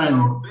please try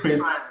and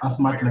create as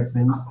much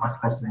lexemes as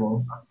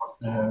possible.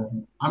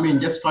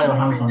 Just try your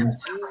hands on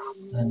it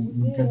and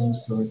you'll get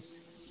used to it.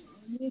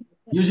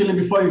 Usually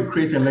before you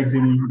create a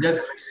lexeme,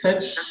 just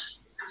search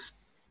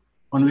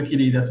on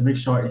Wikidata to make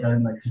sure it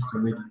doesn't exist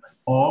already.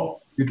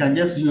 Or you can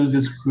just use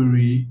this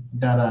query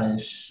that I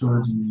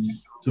showed you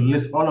to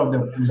list all of the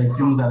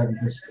lexemes that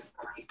exist.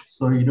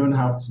 So you don't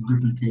have to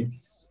duplicate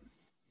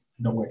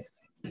the work.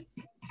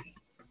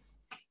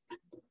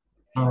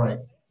 All right,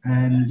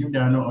 and if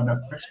there are no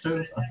other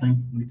questions, I think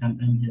we can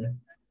end here.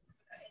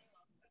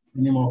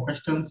 Any more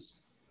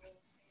questions?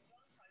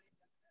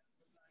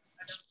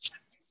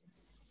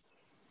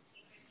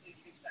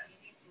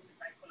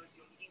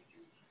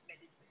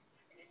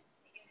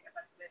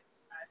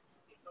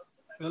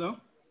 Hello?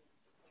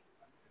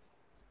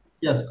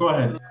 Yes, go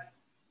ahead.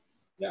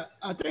 Yeah,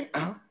 I think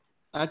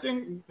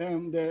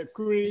the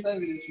query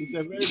is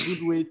a very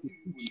good way to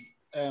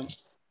teach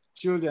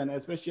children,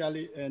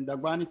 especially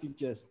Dagbani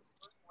teachers.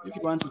 If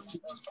you want to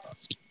teach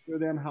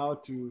children how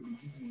to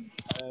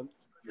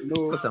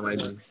know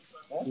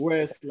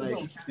words like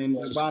in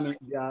Dagbani,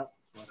 there are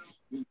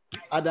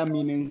other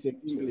meanings in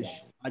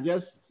English. I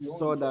just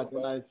saw that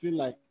and I feel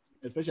like,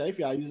 especially if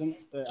you are using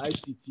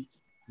ICT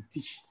to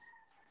teach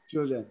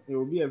children, it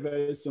will be a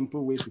very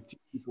simple way to teach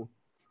people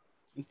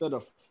instead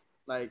of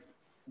like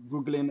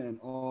Googling and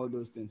all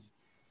those things.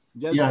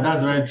 Just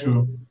that's very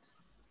true.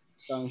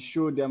 Can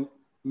show them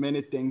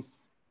many things,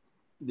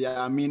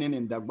 their meaning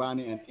in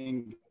Dagbani and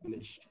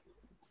English.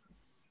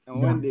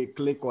 And when they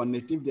click on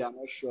it, if they are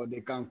not sure,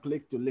 they can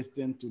click to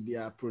listen to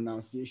their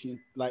pronunciation,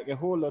 like a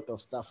whole lot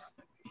of stuff.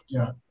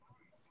 Yeah,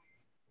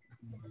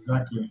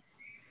 exactly.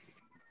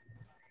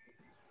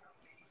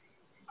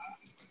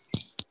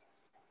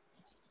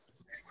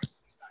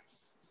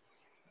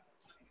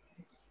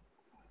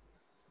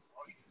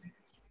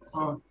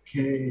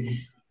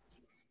 Okay.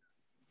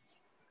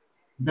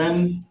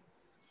 Then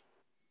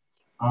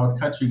I'll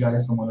catch you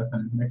guys some other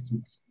time next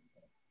week.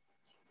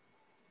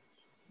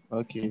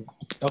 Okay.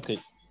 All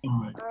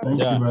right. Thank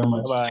you very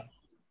much. Bye.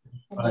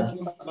 Bye. Thank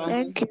you. Bye.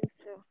 Thank you.